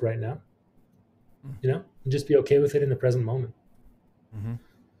a smoke right now, and just be okay with it in the present moment. Mm-hmm.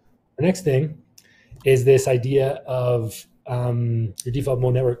 The next thing is this idea of your default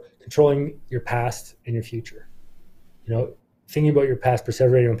mode network controlling your past and your future. Thinking about your past,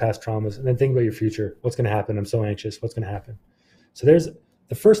 perseverating on past traumas, and then thinking about your future. What's going to happen? I'm so anxious. What's going to happen? So there's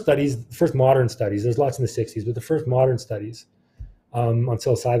the first modern studies, there's lots in the 60s, but the first modern studies on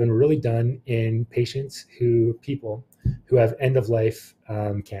psilocybin were really done in people who have end-of-life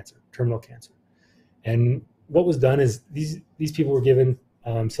cancer, terminal cancer. And what was done is these people were given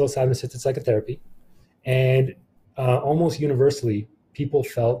psilocybin-assisted psychotherapy, and almost universally, people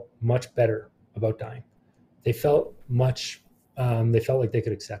felt much better about dying. They felt much they felt like they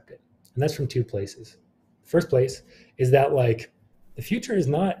could accept it. And that's from two places. First place is that like the future is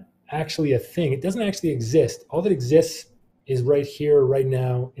not actually a thing. It doesn't actually exist. All that exists is right here, right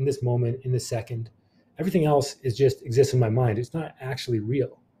now, in this moment, in this second. Everything else is just exists in my mind. It's not actually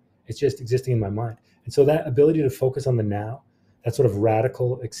real. It's just existing in my mind. And so that ability to focus on the now, that sort of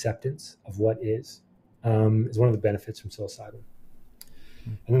radical acceptance of what is one of the benefits from psilocybin.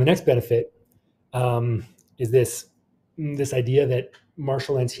 And then the next benefit is this idea that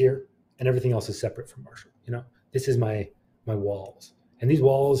Marshall ends here and everything else is separate from Marshall. You know, this is my walls, and these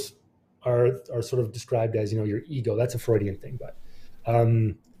walls are sort of described as, you know, your ego. That's a Freudian thing, but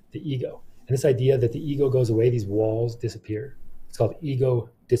the ego, and this idea that the ego goes away, these walls disappear. It's called ego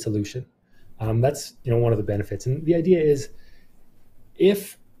dissolution. That's, you know, one of the benefits. And the idea is,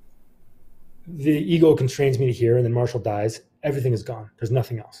 if the ego constrains me to here and then Marshall dies, everything is gone. There's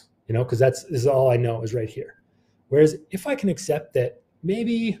nothing else, you know, because this is all I know is right here. Whereas if I can accept that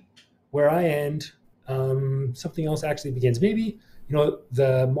maybe where I end, something else actually begins. Maybe, you know,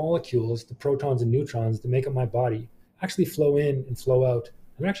 the molecules, the protons and neutrons that make up my body actually flow in and flow out.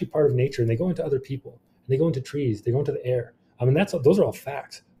 And they're actually part of nature, and they go into other people, and they go into trees, they go into the air. I mean, those are all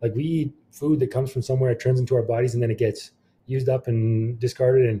facts. Like, we eat food that comes from somewhere, it turns into our bodies, and then it gets used up and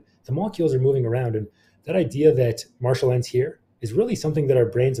discarded, and the molecules are moving around. And that idea that Marshall ends here is really something that our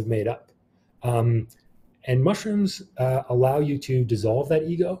brains have made up. And mushrooms allow you to dissolve that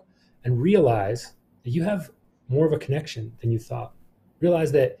ego and realize that you have more of a connection than you thought.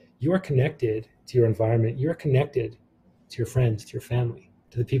 Realize that you are connected to your environment. You are connected to your friends, to your family,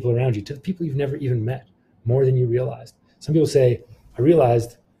 to the people around you, to the people you've never even met, more than you realized. Some people say, I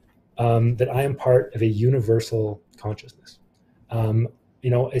realized that I am part of a universal consciousness. You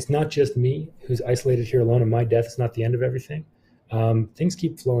know, it's not just me who's isolated here alone, and my death is not the end of everything. Things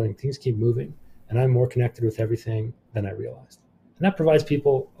keep flowing, things keep moving, and I'm more connected with everything than I realized. And that provides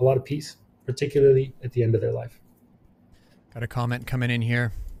people a lot of peace, particularly at the end of their life. Got a comment coming in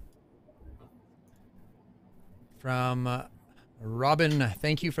here from Robin.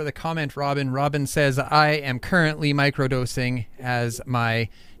 Thank you for the comment, Robin. Robin says, I am currently microdosing, as my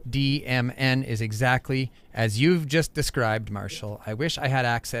DMN is exactly as you've just described, Marshall. I wish I had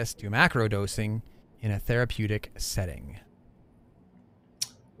access to macrodosing in a therapeutic setting.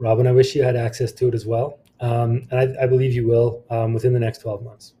 Robin, I wish you had access to it as well. And I believe you will within the next 12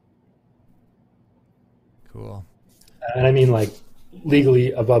 months. Cool. And I mean, like,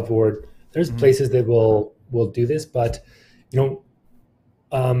 legally above board. There's places that will do this, but, you know,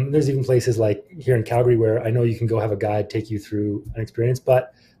 there's even places like here in Calgary where I know you can go have a guide take you through an experience,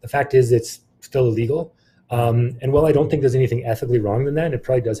 but the fact is it's still illegal. And while I don't think there's anything ethically wrong than that, it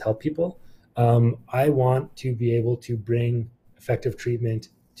probably does help people. I want to be able to bring effective treatment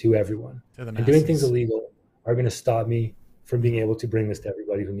to everyone. And doing things illegal are going to stop me from being able to bring this to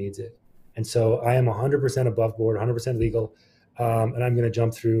everybody who needs it. And so I am 100% above board, 100% legal. And I'm going to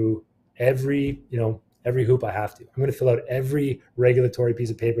jump through every hoop I have to. I'm going to fill out every regulatory piece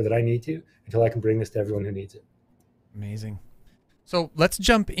of paper that I need to until I can bring this to everyone who needs it. Amazing. So let's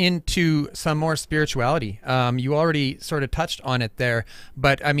jump into some more spirituality. You already sort of touched on it there,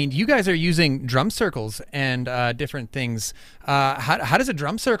 but I mean, you guys are using drum circles and different things. How does a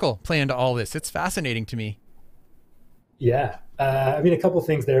drum circle play into all this? It's fascinating to me. Yeah. I mean, a couple of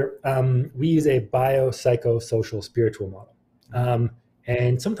things there. We use a biopsychosocial spiritual model.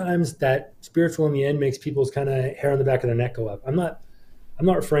 And sometimes that spiritual in the end makes people's kind of hair on the back of their neck go up. I'm not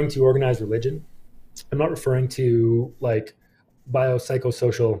referring to organized religion. I'm not referring to like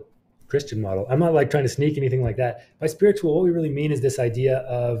biopsychosocial Christian model. I'm not like trying to sneak anything like that. By spiritual, what we really mean is this idea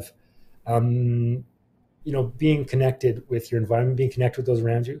of, being connected with your environment, being connected with those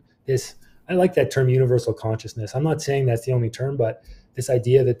around you. I like that term, universal consciousness. I'm not saying that's the only term, but this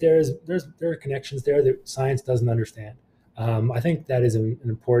idea that there are connections there that science doesn't understand. I think that is an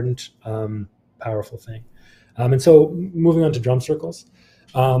important, powerful thing. And so moving on to drum circles,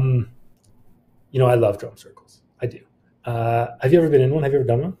 I love drum circles. I do. Have you ever been in one? Have you ever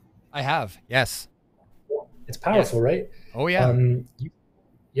done one? I have. Yes. It's powerful, yes. Right? Oh yeah.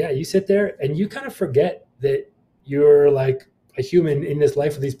 You sit there and you kind of forget that you're like a human in this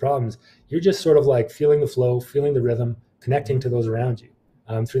life with these problems. You're just sort of like feeling the flow, feeling the rhythm, connecting to those around you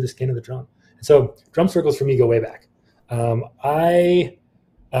through the skin of the drum. And so drum circles for me go way back. I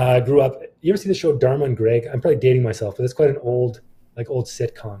grew up. You ever see the show Dharma and Greg? I'm probably dating myself, but it's quite an old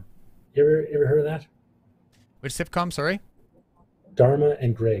sitcom. You ever heard of that? Which sitcom? Sorry. Dharma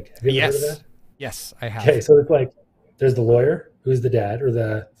and Greg. Have you ever heard of that? Yes, I have. Okay, so it's like there's the lawyer who's the dad or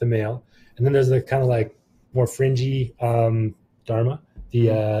the male, and then there's the kind of like more fringy Dharma,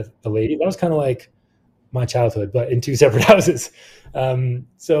 the lady. That was kind of like my childhood, but in two separate houses.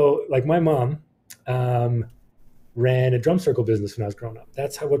 So like my mom ran a drum circle business when I was growing up.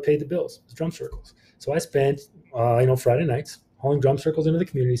 That's what paid the bills, was drum circles. So I spent, Friday nights hauling drum circles into the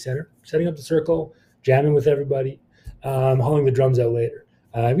community center, setting up the circle, jamming with everybody, hauling the drums out later.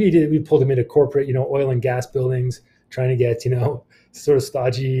 We pulled them into corporate, oil and gas buildings, trying to get, sort of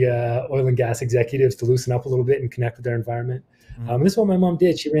stodgy oil and gas executives to loosen up a little bit and connect with their environment. This is what my mom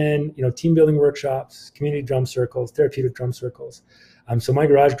did. She ran, team building workshops, community drum circles, therapeutic drum circles. So my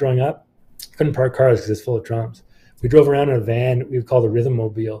garage growing up, couldn't park cars because it's full of drums. We drove around in a van we would call the Rhythm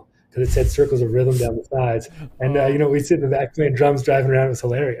Mobile because it said circles of rhythm down the sides. And, we'd sit in the back playing drums, driving around. It was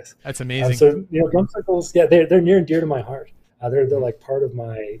hilarious. That's amazing. So, drum circles, yeah, they're near and dear to my heart. They're like part of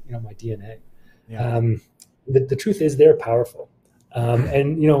my, my DNA. Yeah. The truth is they're powerful.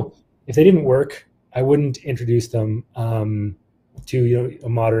 And, if they didn't work, I wouldn't introduce them to, a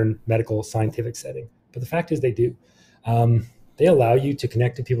modern medical scientific setting. But the fact is they do. They allow you to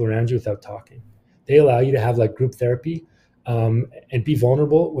connect to people around you without talking. They allow you to have like group therapy and be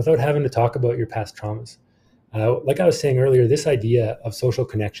vulnerable without having to talk about your past traumas. Like I was saying earlier, this idea of social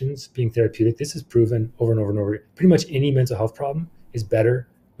connections being therapeutic, this is proven over and over and over. Pretty much any mental health problem is better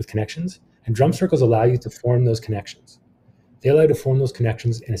with connections. And drum circles allow you to form those connections. They allow you to form those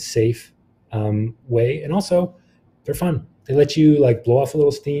connections in a safe way. And also, they're fun. They let you like blow off a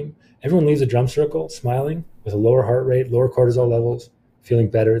little steam. Everyone leaves a drum circle smiling with a lower heart rate, lower cortisol levels, feeling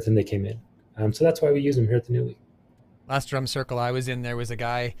better than they came in. So that's why we use them here at the Newly. Last drum circle I was in, there was a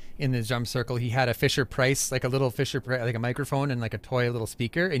guy in the drum circle. He had a Fisher Price, like a little Fisher Price, like a microphone and like a toy little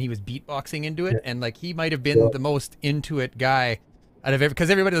speaker, and he was beatboxing into it. Yeah. And like he might have been the most into it guy out of because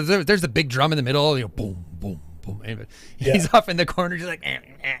everybody, there's a big drum in the middle, boom, boom, boom. And he's off in the corner, just like,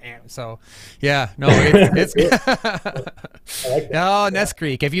 so yeah, no, it's I like that. Oh, Ness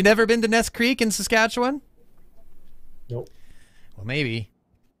Creek. Have you never been to Ness Creek in Saskatchewan? Nope. Well, maybe.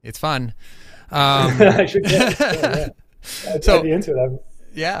 It's fun. I should get it. I'd be into it.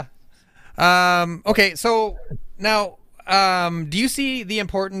 Yeah. Okay. So now, do you see the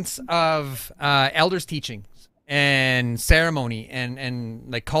importance of elders' teachings and ceremony and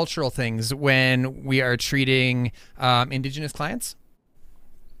like cultural things when we are treating Indigenous clients?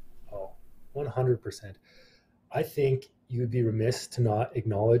 Oh, 100%. I think you would be remiss to not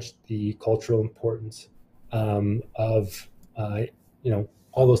acknowledge the cultural importance of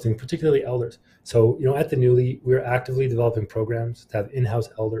all those things, particularly elders. So, at the Newly, we're actively developing programs to have in-house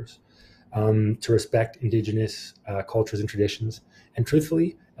elders to respect Indigenous cultures and traditions. And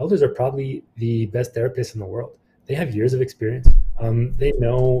truthfully, elders are probably the best therapists in the world. They have years of experience. They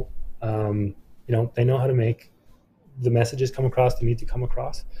know, they know how to make the messages come across they need to come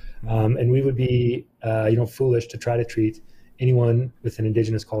across. And we would be, foolish to try to treat anyone with an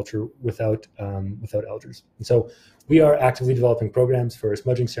Indigenous culture without elders. And so we are actively developing programs for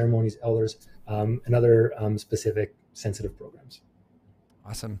smudging ceremonies, elders, and other specific sensitive programs.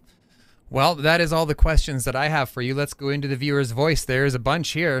 Awesome. Well, that is all the questions that I have for you. Let's go into the viewer's voice. There's a bunch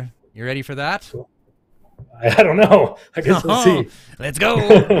here. You ready for that? Cool. I don't know. I guess we'll see. Let's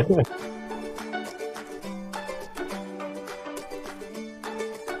go.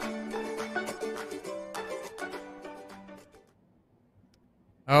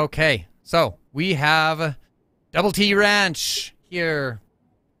 Okay, so we have Double T Ranch here.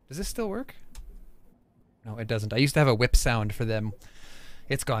 Does this still work? No, it doesn't. I used to have a whip sound for them.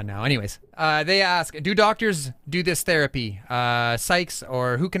 It's gone now. Anyways, they ask, do doctors do this therapy? Psychs,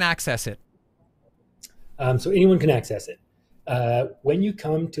 or who can access it? So anyone can access it. When you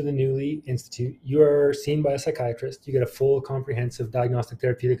come to the Newly Institute, you are seen by a psychiatrist. You get a full comprehensive diagnostic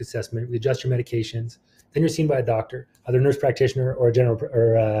therapeutic assessment. We adjust your medications. Then you're seen by a doctor, either a nurse practitioner or a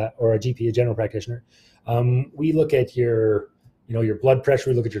GP, a general practitioner. We look at your blood pressure.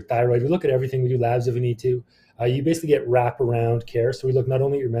 We look at your thyroid. We look at everything. We do labs if we need to. You basically get wraparound care. So we look not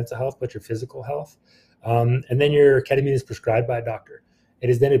only at your mental health, but your physical health. And then your ketamine is prescribed by a doctor. It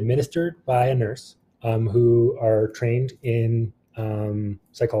is then administered by a nurse who are trained in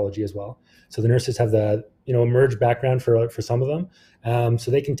psychology as well. So the nurses have the emerged background for some of them,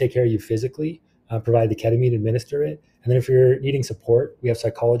 so they can take care of you physically, provide the ketamine, administer it, and then if you're needing support, we have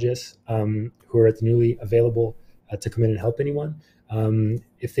psychologists who are at the Newly available to come in and help anyone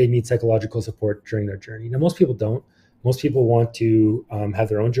if they need psychological support during their journey. Now, most people don't. Most people want to have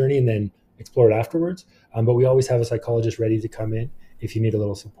their own journey and then explore it afterwards, but we always have a psychologist ready to come in if you need a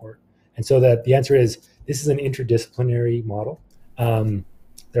little support. And so that the answer is, this is an interdisciplinary model.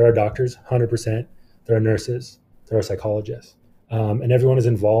 There are doctors, 100%. There are nurses. There are psychologists. And everyone is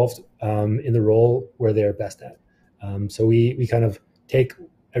involved in the role where they're best at. So we kind of take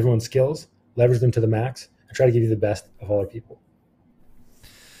everyone's skills, leverage them to the max, and try to give you the best of all our people.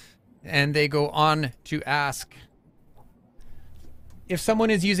 And they go on to ask, if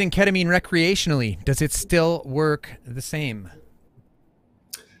someone is using ketamine recreationally, does it still work the same?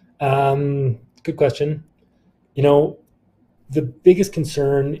 Good question. The biggest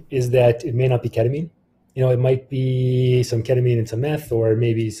concern is that it may not be ketamine. It might be some ketamine and some meth, or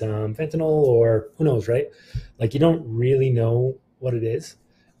maybe some fentanyl, or who knows, right? Like, you don't really know what it is.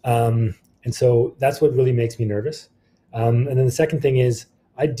 And so that's what really makes me nervous. And then the second thing is,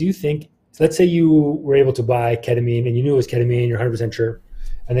 I do think, let's say you were able to buy ketamine and you knew it was ketamine, you're 100% sure,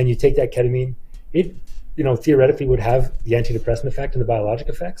 and then you take that ketamine, it, theoretically would have the antidepressant effect and the biologic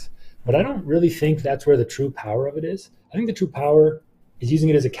effects. But I don't really think that's where the true power of it is. I think the true power is using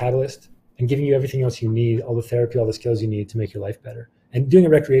it as a catalyst and giving you everything else you need, all the therapy, all the skills you need to make your life better. And doing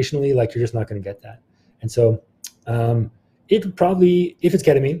it recreationally, like, you're just not going to get that. And so it probably, if it's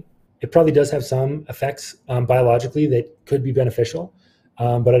ketamine, it probably does have some effects biologically that could be beneficial.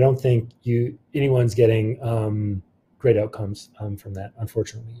 But I don't think anyone's getting great outcomes from that,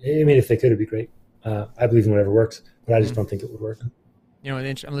 unfortunately. I mean, if they could, it'd be great. I believe in whatever works, but I just don't think it would work.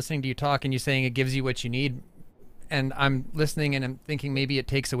 I'm listening to you talk and you're saying it gives you what you need. And I'm listening and I'm thinking maybe it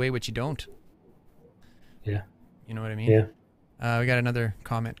takes away what you don't. Yeah. You know what I mean? Yeah. We got another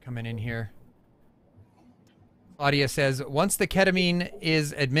comment coming in here. Claudia says, once the ketamine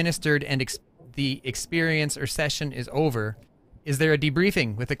is administered and the experience or session is over, is there a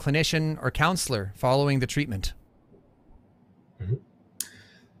debriefing with a clinician or counselor following the treatment? Mm-hmm.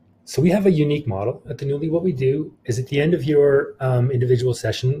 So we have a unique model at the Newly. What we do is, at the end of your individual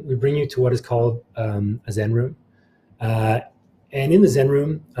session, we bring you to what is called a Zen room. And in the Zen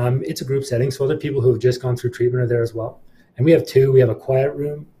room, it's a group setting, so other people who have just gone through treatment are there as well. And we have two. We have a quiet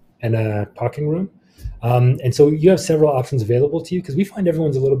room and a talking room. And so you have several options available to you, because we find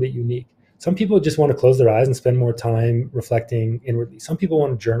everyone's a little bit unique. Some people just want to close their eyes and spend more time reflecting inwardly. Some people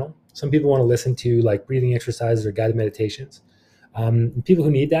want to journal. Some people want to listen to, like, breathing exercises or guided meditations. And people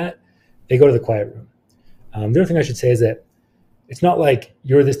who need that, they go to the quiet room. The other thing I should say is that it's not like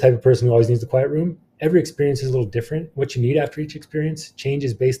you're this type of person who always needs the quiet room. Every experience is a little different. What you need after each experience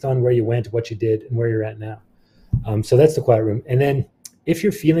changes based on where you went, what you did, and where you're at now. So that's the quiet room. And then if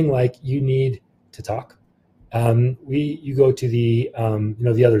you're feeling like you need to talk, you go to the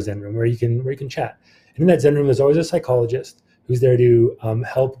the other Zen room where you can chat. And in that Zen room, there's always a psychologist who's there to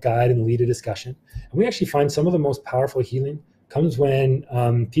help guide and lead a discussion. And we actually find some of the most powerful healing comes when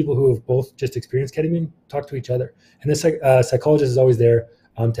people who have both just experienced ketamine talk to each other. And the psychologist is always there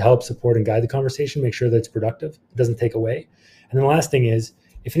to help support and guide the conversation, make sure that it's productive, it doesn't take away. And then the last thing is,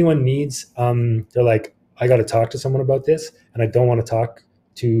 if anyone needs, they're like, I got to talk to someone about this, and I don't want to talk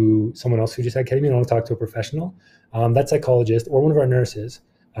to someone else who just had ketamine, I want to talk to a professional, that psychologist or one of our nurses.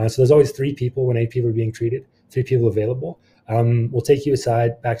 So there's always 3 people when 8 people are being treated, 3 people available. We'll take you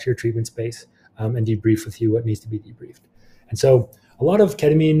aside back to your treatment space and debrief with you what needs to be debriefed. And so a lot of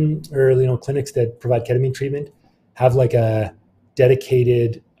ketamine or clinics that provide ketamine treatment have like a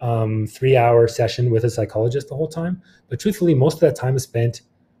dedicated 3-hour session with a psychologist the whole time. But truthfully, most of that time is spent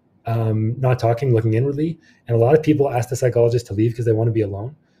not talking, looking inwardly. And a lot of people ask the psychologist to leave because they want to be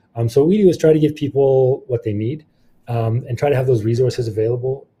alone. So what we do is try to give people what they need and try to have those resources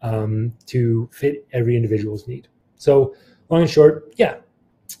available to fit every individual's need. So long and short, yeah,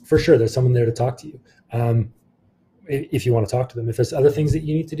 for sure, there's someone there to talk to you. If you want to talk to them. If there's other things that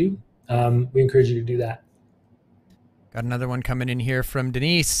you need to do, we encourage you to do that. Got another one coming in here from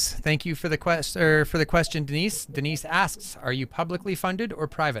Denise. Thank you for the question, Denise. Denise asks, are you publicly funded or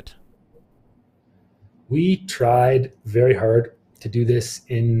private? We tried very hard to do this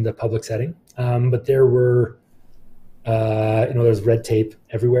in the public setting, but there were, there's red tape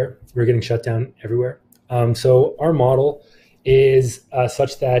everywhere. We're getting shut down everywhere. So our model is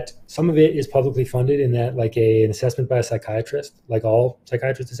such that some of it is publicly funded, in that like an assessment by a psychiatrist, like all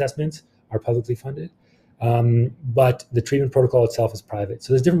psychiatrist assessments are publicly funded. But the treatment protocol itself is private.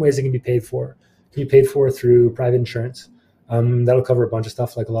 So there's different ways it can be paid for. It can be paid for through private insurance. That'll cover a bunch of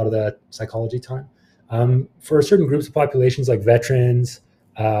stuff, like a lot of that psychology time. For certain groups of populations like veterans,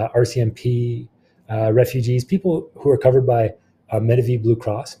 RCMP, refugees, people who are covered by Medavie Blue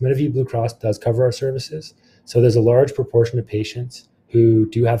Cross. Medavie Blue Cross does cover our services. So there's a large proportion of patients who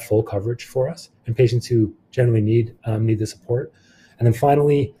do have full coverage for us, and patients who generally need the support. And then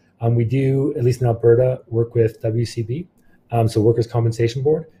finally, we do, at least in Alberta, work with WCB, so Workers' Compensation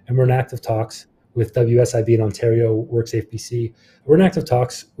Board, and we're in active talks with WSIB in Ontario, WorkSafe BC. We're in active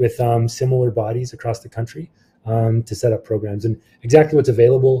talks with similar bodies across the country to set up programs. And exactly what's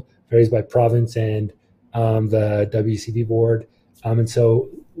available varies by province and the WCB board. And so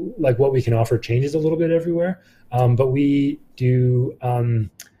like what we can offer changes a little bit everywhere. But we do, I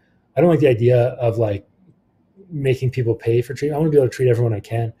don't like the idea of like making people pay for treatment. I want to be able to treat everyone I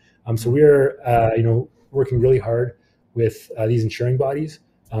can. So we're, working really hard with these insuring bodies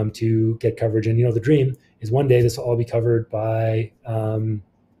to get coverage. And, the dream is one day this will all be covered by,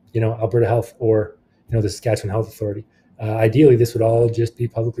 Alberta Health or, the Saskatchewan Health Authority. Ideally, this would all just be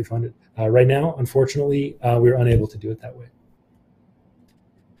publicly funded. Right now, unfortunately, we're unable to do it that way.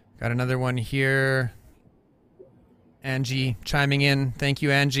 Got another one here. Angie chiming in. Thank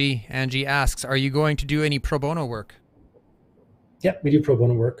you, Angie. Angie asks, are you going to do any pro bono work? Yeah, we do pro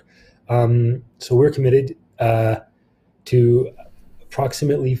bono work. So we're committed to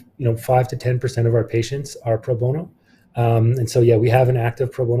approximately 5 to 10% of our patients are pro bono. And so, yeah, we have an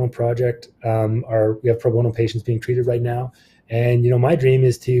active pro bono project. We have pro bono patients being treated right now. And, my dream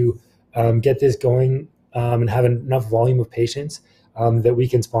is to get this going and have enough volume of patients that we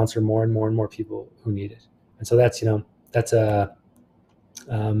can sponsor more and more and more people who need it. And so that's where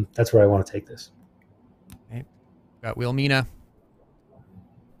I want to take this. Okay. Got Wilmina.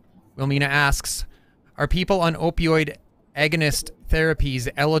 Wilmina asks, are people on opioid agonist therapies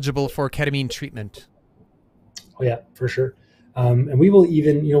eligible for ketamine treatment? Oh yeah, for sure. And we will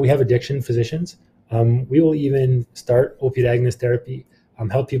even, we have addiction physicians. We will even start opioid agonist therapy,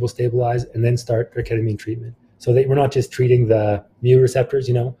 help people stabilize, and then start their ketamine treatment. So that we're not just treating the mu receptors,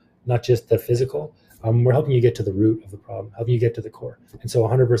 not just the physical. We're helping you get to the root of the problem, helping you get to the core. And so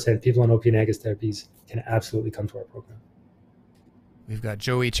 100% people on opioid agonist therapies can absolutely come to our program. We've got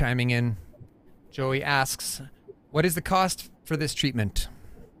Joey chiming in. Joey asks, what is the cost for this treatment?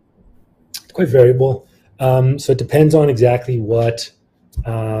 It's quite variable. So it depends on exactly what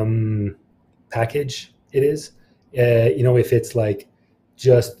package it is. If it's like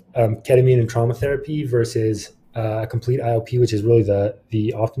just ketamine and trauma therapy versus a complete IOP, which is really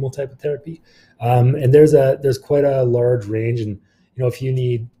the optimal type of therapy. And there's quite a large range. And, if you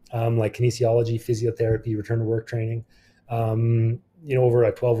need like kinesiology, physiotherapy, return to work training, over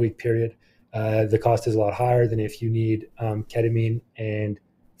a 12-week period, the cost is a lot higher than if you need ketamine and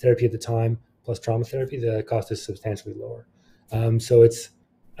therapy at the time plus trauma therapy. The cost is substantially lower. So it's,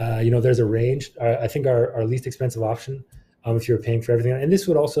 there's a range. I think our least expensive option, if you're paying for everything, and this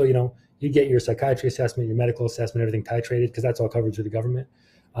would also, you get your psychiatry assessment, your medical assessment, everything titrated because that's all covered through the government.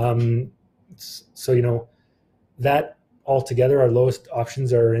 So, that altogether, our lowest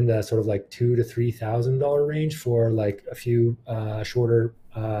options are in the sort of like $2,000 to $3,000 range for like a few shorter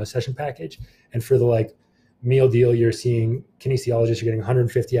session package. And for the like meal deal, you're seeing kinesiologists, you're getting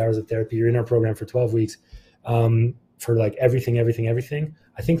 150 hours of therapy. You're in our program for 12 weeks for like everything. I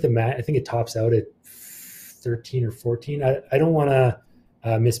think it tops out at 13 or 14. I don't want to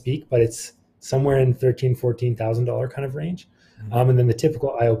misspeak, but it's somewhere in $13,000-$14,000 kind of range. And then the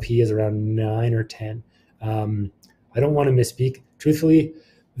typical IOP is around 9 or 10. I don't want to misspeak. Truthfully,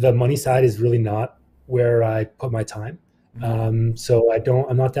 the money side is really not where I put my time. So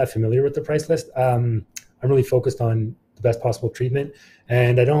I'm not that familiar with the price list. I'm really focused on the best possible treatment.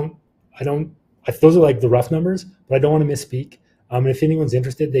 And those are like the rough numbers, but I don't want to misspeak. And if anyone's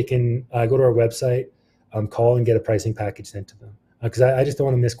interested, they can go to our website, call and get a pricing package sent to them. Because I just don't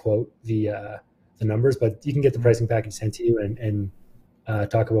want to misquote the numbers, but you can get the pricing package sent to you and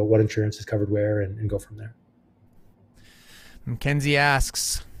talk about what insurance is covered where and go from there. Mackenzie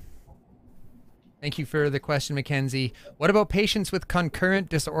asks, thank you for the question, Mackenzie. What about patients with concurrent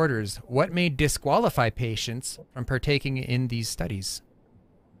disorders? What may disqualify patients from partaking in these studies?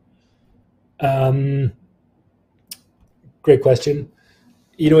 Great question.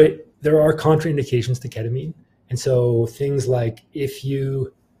 There are contraindications to ketamine. And so things like if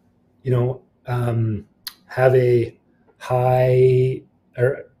you, have a high,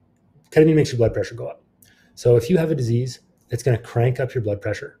 or ketamine makes your blood pressure go up. So if you have a disease that's going to crank up your blood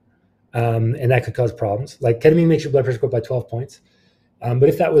pressure, and that could cause problems. Like ketamine makes your blood pressure go up by 12 points. But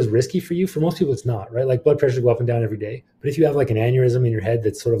if that was risky for you, for most people, it's not, right? Like blood pressure go up and down every day. But if you have like an aneurysm in your head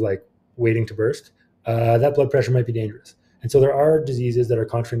that's sort of like waiting to burst, that blood pressure might be dangerous. And so there are diseases that are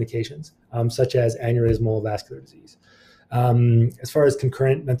contraindications, such as aneurysmal vascular disease. As far as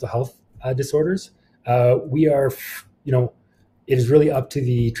concurrent mental health disorders, it is really up to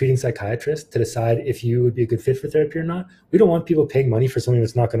the treating psychiatrist to decide if you would be a good fit for therapy or not. We don't want people paying money for something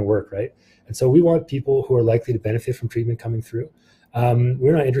that's not going to work, right? And so we want people who are likely to benefit from treatment coming through.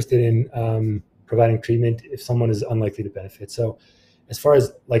 We're not interested in providing treatment if someone is unlikely to benefit. So as far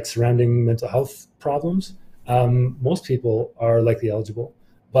as like surrounding mental health problems, most people are likely eligible,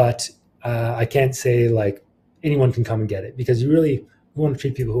 but I can't say like anyone can come and get it because we want to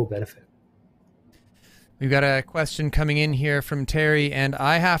treat people who will benefit. We've got a question coming in here from Terry, and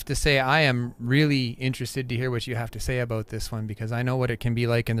I have to say I am really interested to hear what you have to say about this one, because I know what it can be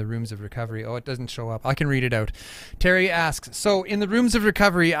like in the rooms of recovery. Oh, it doesn't show up. I can read it out. Terry asks, so in the rooms of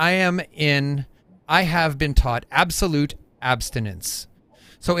recovery I have been taught absolute abstinence.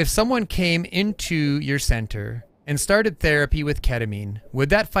 So if someone came into your center and started therapy with ketamine,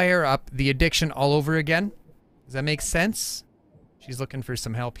 would that fire up the addiction all over again? Does that make sense? She's looking for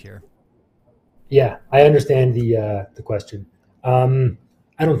some help here. Yeah, I understand the question. I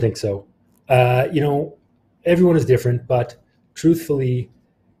don't think so. Everyone is different, but truthfully,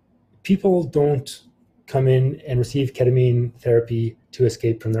 people don't come in and receive ketamine therapy to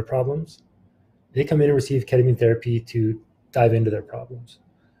escape from their problems. They come in and receive ketamine therapy to dive into their problems.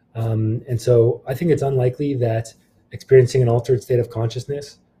 And so I think it's unlikely that experiencing an altered state of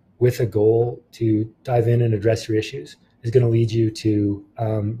consciousness with a goal to dive in and address your issues is going to lead you to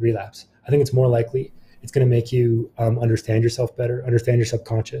relapse. I think it's more likely it's going to make you understand yourself better, understand your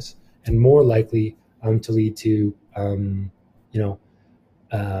subconscious, and more likely to lead to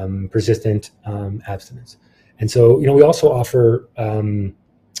persistent abstinence. And so, we also offer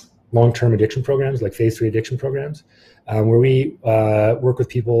long-term addiction programs, like phase 3 addiction programs, where we work with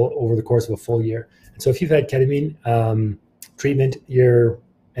people over the course of a full year. And so if you've had ketamine treatment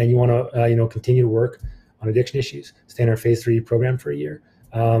and you want to continue to work on addiction issues, stay in our phase 3 program for a year,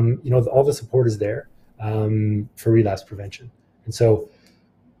 all the support is there for relapse prevention. And so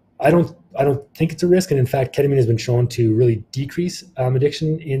I don't think it's a risk. And in fact, ketamine has been shown to really decrease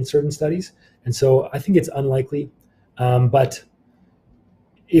addiction in certain studies. And so I think it's unlikely. But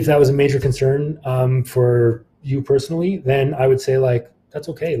if that was a major concern for you personally, then I would say that's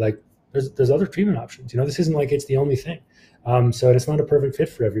okay. There's other treatment options. This isn't like it's the only thing. So it's not a perfect fit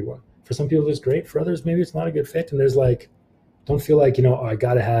for everyone. For some people, it's great. For others, maybe it's not a good fit. And there's don't feel like, I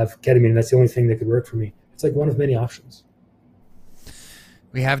got to have ketamine and that's the only thing that could work for me. It's one of many options.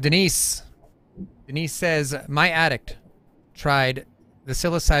 We have Denise. Denise says, my addict tried the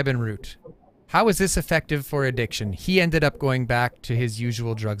psilocybin route. How is this effective for addiction? He ended up going back to his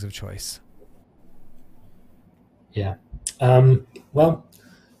usual drugs of choice. Yeah. Well,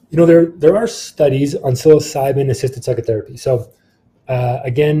 there are studies on psilocybin-assisted psychotherapy. So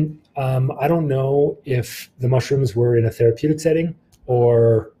again, I don't know if the mushrooms were in a therapeutic setting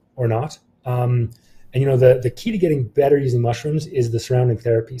or not. And the key to getting better using mushrooms is the surrounding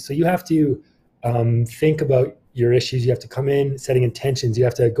therapy. So you have to think about your issues. You have to come in setting intentions. You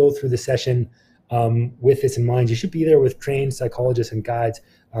have to go through the session with this in mind. You should be there with trained psychologists and guides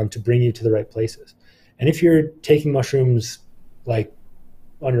to bring you to the right places. And if you're taking mushrooms on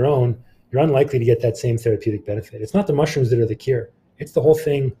your own, you're unlikely to get that same therapeutic benefit. It's not the mushrooms that are the cure. It's the whole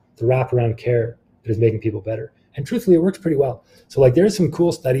thing, the wraparound care that is making people better. And truthfully, it works pretty well. So there's some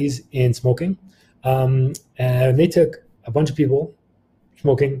cool studies in smoking. And they took a bunch of people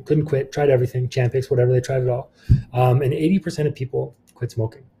smoking, couldn't quit, tried everything, Champix, whatever, they tried it all. And 80% of people quit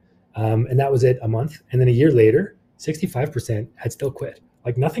smoking. And that was it a month. And then a year later, 65% had still quit.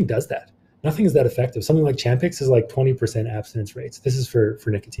 Nothing does that. Nothing is that effective. Something like Champix is 20% abstinence rates. This is for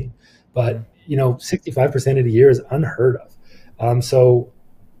nicotine. But, 65% in a year is unheard of. So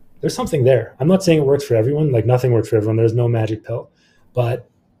there's something there. I'm not saying it works for everyone. Nothing works for everyone. There's no magic pill. But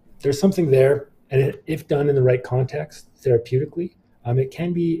there's something there. And if done in the right context, therapeutically, it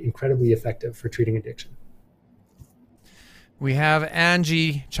can be incredibly effective for treating addiction. We have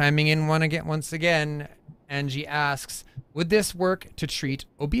Angie chiming in once again. Angie asks, would this work to treat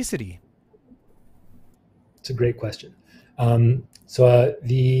obesity? It's a great question. So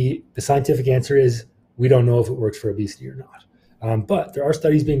the scientific answer is we don't know if it works for obesity or not. But there are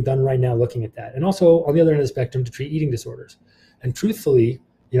studies being done right now looking at that. And also on the other end of the spectrum to treat eating disorders. And truthfully,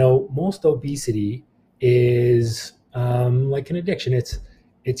 most obesity is like an addiction. It's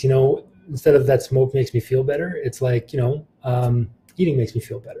instead of that smoke makes me feel better, it's eating makes me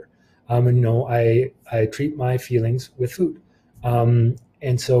feel better. And I treat my feelings with food.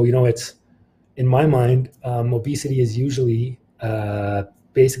 And so it's, in my mind, obesity is usually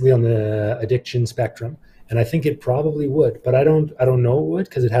basically on the addiction spectrum. And I think it probably would, but I don't know it would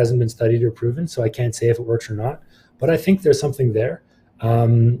because it hasn't been studied or proven. So I can't say if it works or not, but I think there's something there.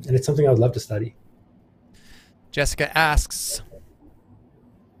 And it's something I would love to study. Jessica asks,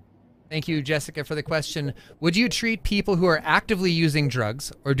 thank you, Jessica, for the question. Would you treat people who are actively using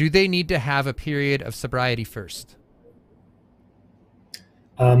drugs, or do they need to have a period of sobriety first?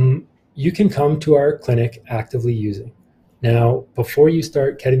 You can come to our clinic actively using. Now, before you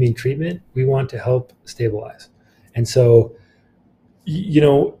start ketamine treatment, we want to help stabilize. And so,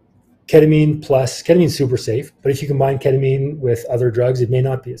 ketamine ketamine's super safe, but if you combine ketamine with other drugs, it may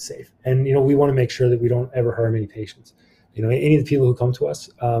not be as safe. And, we want to make sure that we don't ever harm any patients. Any of the people who come to us,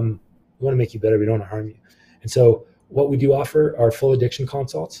 we want to make you better. We don't want to harm you. And so what we do offer are full addiction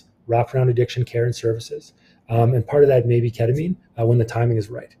consults, wraparound addiction care and services. And part of that may be ketamine when the timing is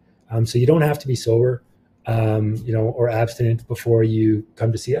right. So you don't have to be sober, or abstinent before you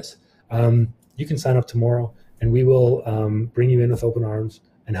come to see us. You can sign up tomorrow and we will bring you in with open arms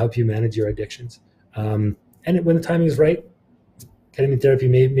and help you manage your addictions. And when the timing is right, ketamine therapy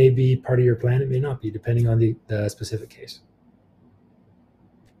may be part of your plan. It may not be, depending on the specific case.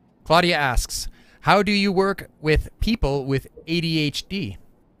 Claudia asks, how do you work with people with ADHD?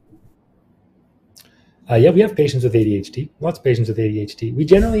 We have patients with ADHD, lots of patients with ADHD. We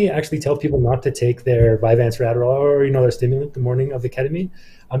generally actually tell people not to take their Vyvanse or Adderall or, their stimulant the morning of the ketamine,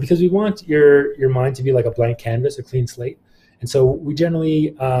 because we want your mind to be like a blank canvas, a clean slate. And so we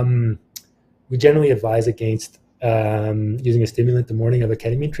generally advise against using a stimulant the morning of a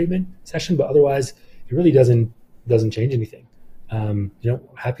ketamine treatment session, but otherwise it really doesn't change anything.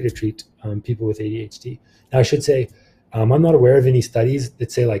 Happy to treat people with ADHD. Now, I should say, I'm not aware of any studies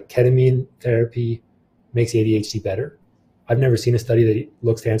that say like ketamine therapy makes ADHD better. I've never seen a study that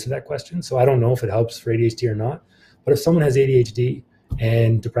looks to answer that question, so I don't know if it helps for ADHD or not. But if someone has ADHD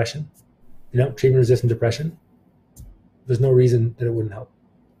and depression, treatment-resistant depression, there's no reason that it wouldn't help.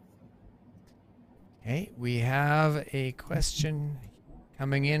 Okay, we have a question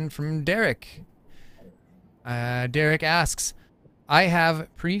coming in from Derek. Derek asks, I have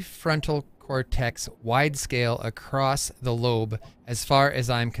prefrontal cortex wide scale across the lobe as far as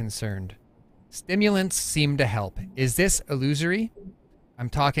I'm concerned. Stimulants seem to help. Is this illusory? I'm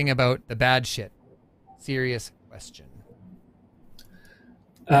talking about the bad shit. Serious question.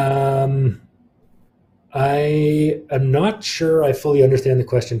 I am not sure I fully understand the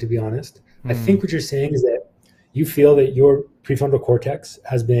question, to be honest. I think what you're saying is that you feel that your prefrontal cortex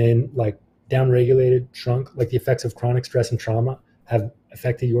has been like downregulated, shrunk, like the effects of chronic stress and trauma have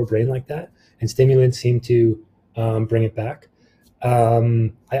affected your brain like that, and stimulants seem to bring it back.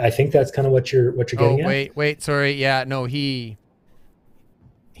 I think that's kind of what you're getting at. Wait, sorry. Yeah, no, he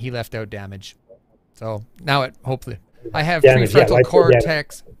left out damage. So now hopefully I have prefrontal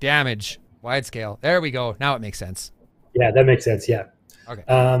cortex damage, wide scale. There we go. Now it makes sense. Yeah, that makes sense. Yeah.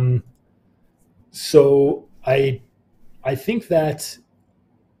 Okay. So I think that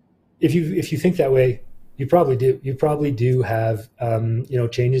if you think that way, you probably do. You probably do have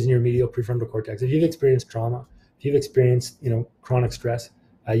changes in your medial prefrontal cortex. If you've experienced trauma, if you've experienced chronic stress,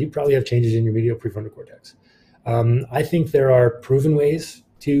 you probably have changes in your medial prefrontal cortex. I think there are proven ways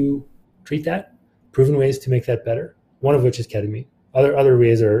to treat that, proven ways to make that better. One of which is ketamine. Other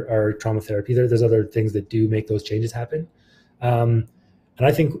ways are trauma therapy. There's other things that do make those changes happen. And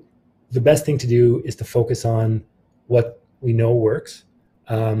I think the best thing to do is to focus on what we know works,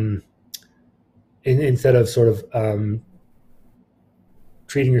 instead of sort of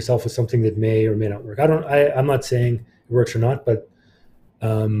treating yourself with something that may or may not work. I'm not saying it works or not, but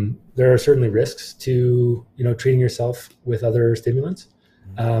there are certainly risks to treating yourself with other stimulants.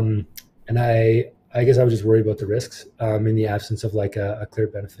 And I guess I would just worry about the risks in the absence of like a clear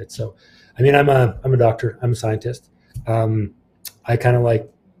benefit. So, I mean, I'm a doctor, I'm a scientist. I kind of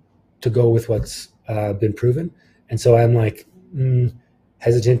like to go with what's been proven. And so I'm like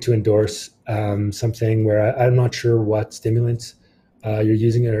hesitant to endorse something where I'm not sure what stimulants you're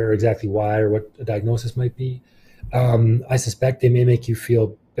using it or exactly why or what a diagnosis might be. I suspect they may make you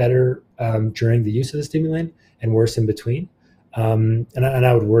feel better during the use of the stimulant and worse in between. And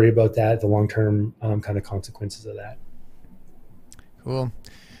I would worry about that, the long-term kind of consequences of that. Cool.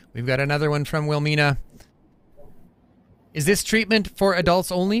 We've got another one from Wilmina. Is this treatment for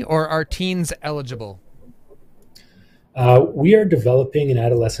adults only, or are teens eligible? We are developing an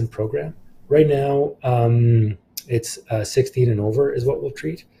adolescent program. Right now, it's 16 and over is what we'll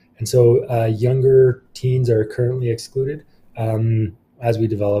treat. And so younger teens are currently excluded as we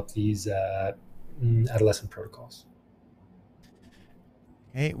develop these adolescent protocols.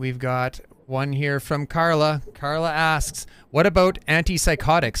 Okay, we've got one here from Carla. Carla asks, what about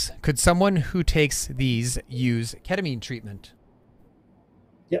antipsychotics? Could someone who takes these use ketamine treatment?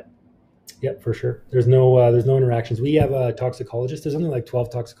 Yep, for sure. There's no interactions. We have a toxicologist. There's only like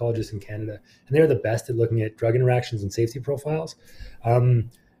 12 toxicologists in Canada, and they're the best at looking at drug interactions and safety profiles. And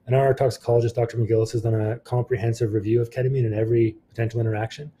our toxicologist, Dr. McGillis, has done a comprehensive review of ketamine and every potential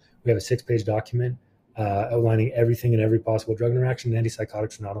interaction. We have a 6-page document outlining everything and every possible drug interaction.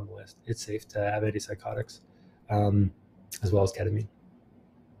 Antipsychotics are not on the list. It's safe to have antipsychotics as well as ketamine.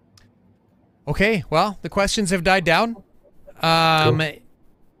 Okay, well, the questions have died down. Cool.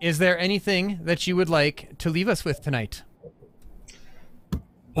 Is there anything that you would like to leave us with tonight?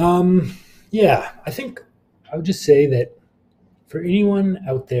 Yeah, I think I would just say that for anyone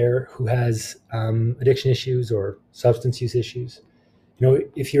out there who has addiction issues or substance use issues,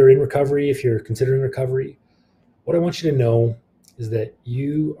 if you're in recovery, if you're considering recovery, what I want you to know is that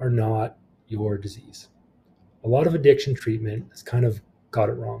you are not your disease. A lot of addiction treatment has kind of got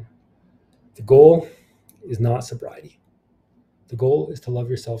it wrong. The goal is not sobriety. The goal is to love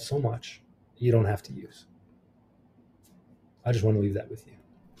yourself so much that you don't have to use. I just want to leave that with you.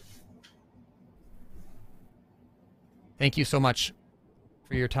 Thank you so much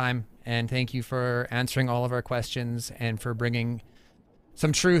for your time, and thank you for answering all of our questions and for bringing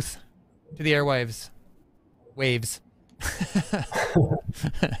some truth to the airwaves. Waves.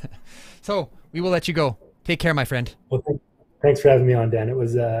 So we will let you go. Take care, my friend. Well, thanks for having me on, Dan. It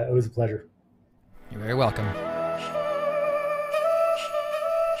was a pleasure. You're very welcome.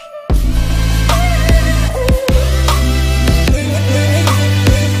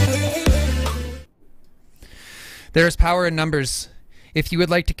 There is power in numbers. If you would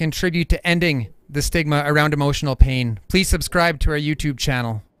like to contribute to ending the stigma around emotional pain, please subscribe to our YouTube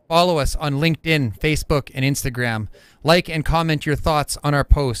channel. Follow us on LinkedIn, Facebook, and Instagram. Like and comment your thoughts on our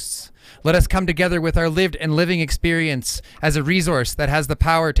posts. Let us come together with our lived and living experience as a resource that has the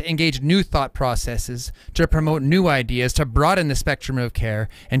power to engage new thought processes, to promote new ideas, to broaden the spectrum of care,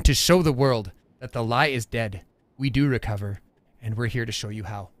 and to show the world that the lie is dead. We do recover, and we're here to show you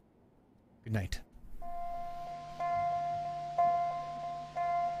how. Good night.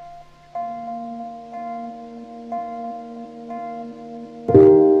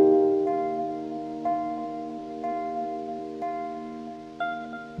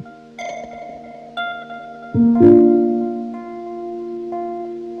 Mm-hmm.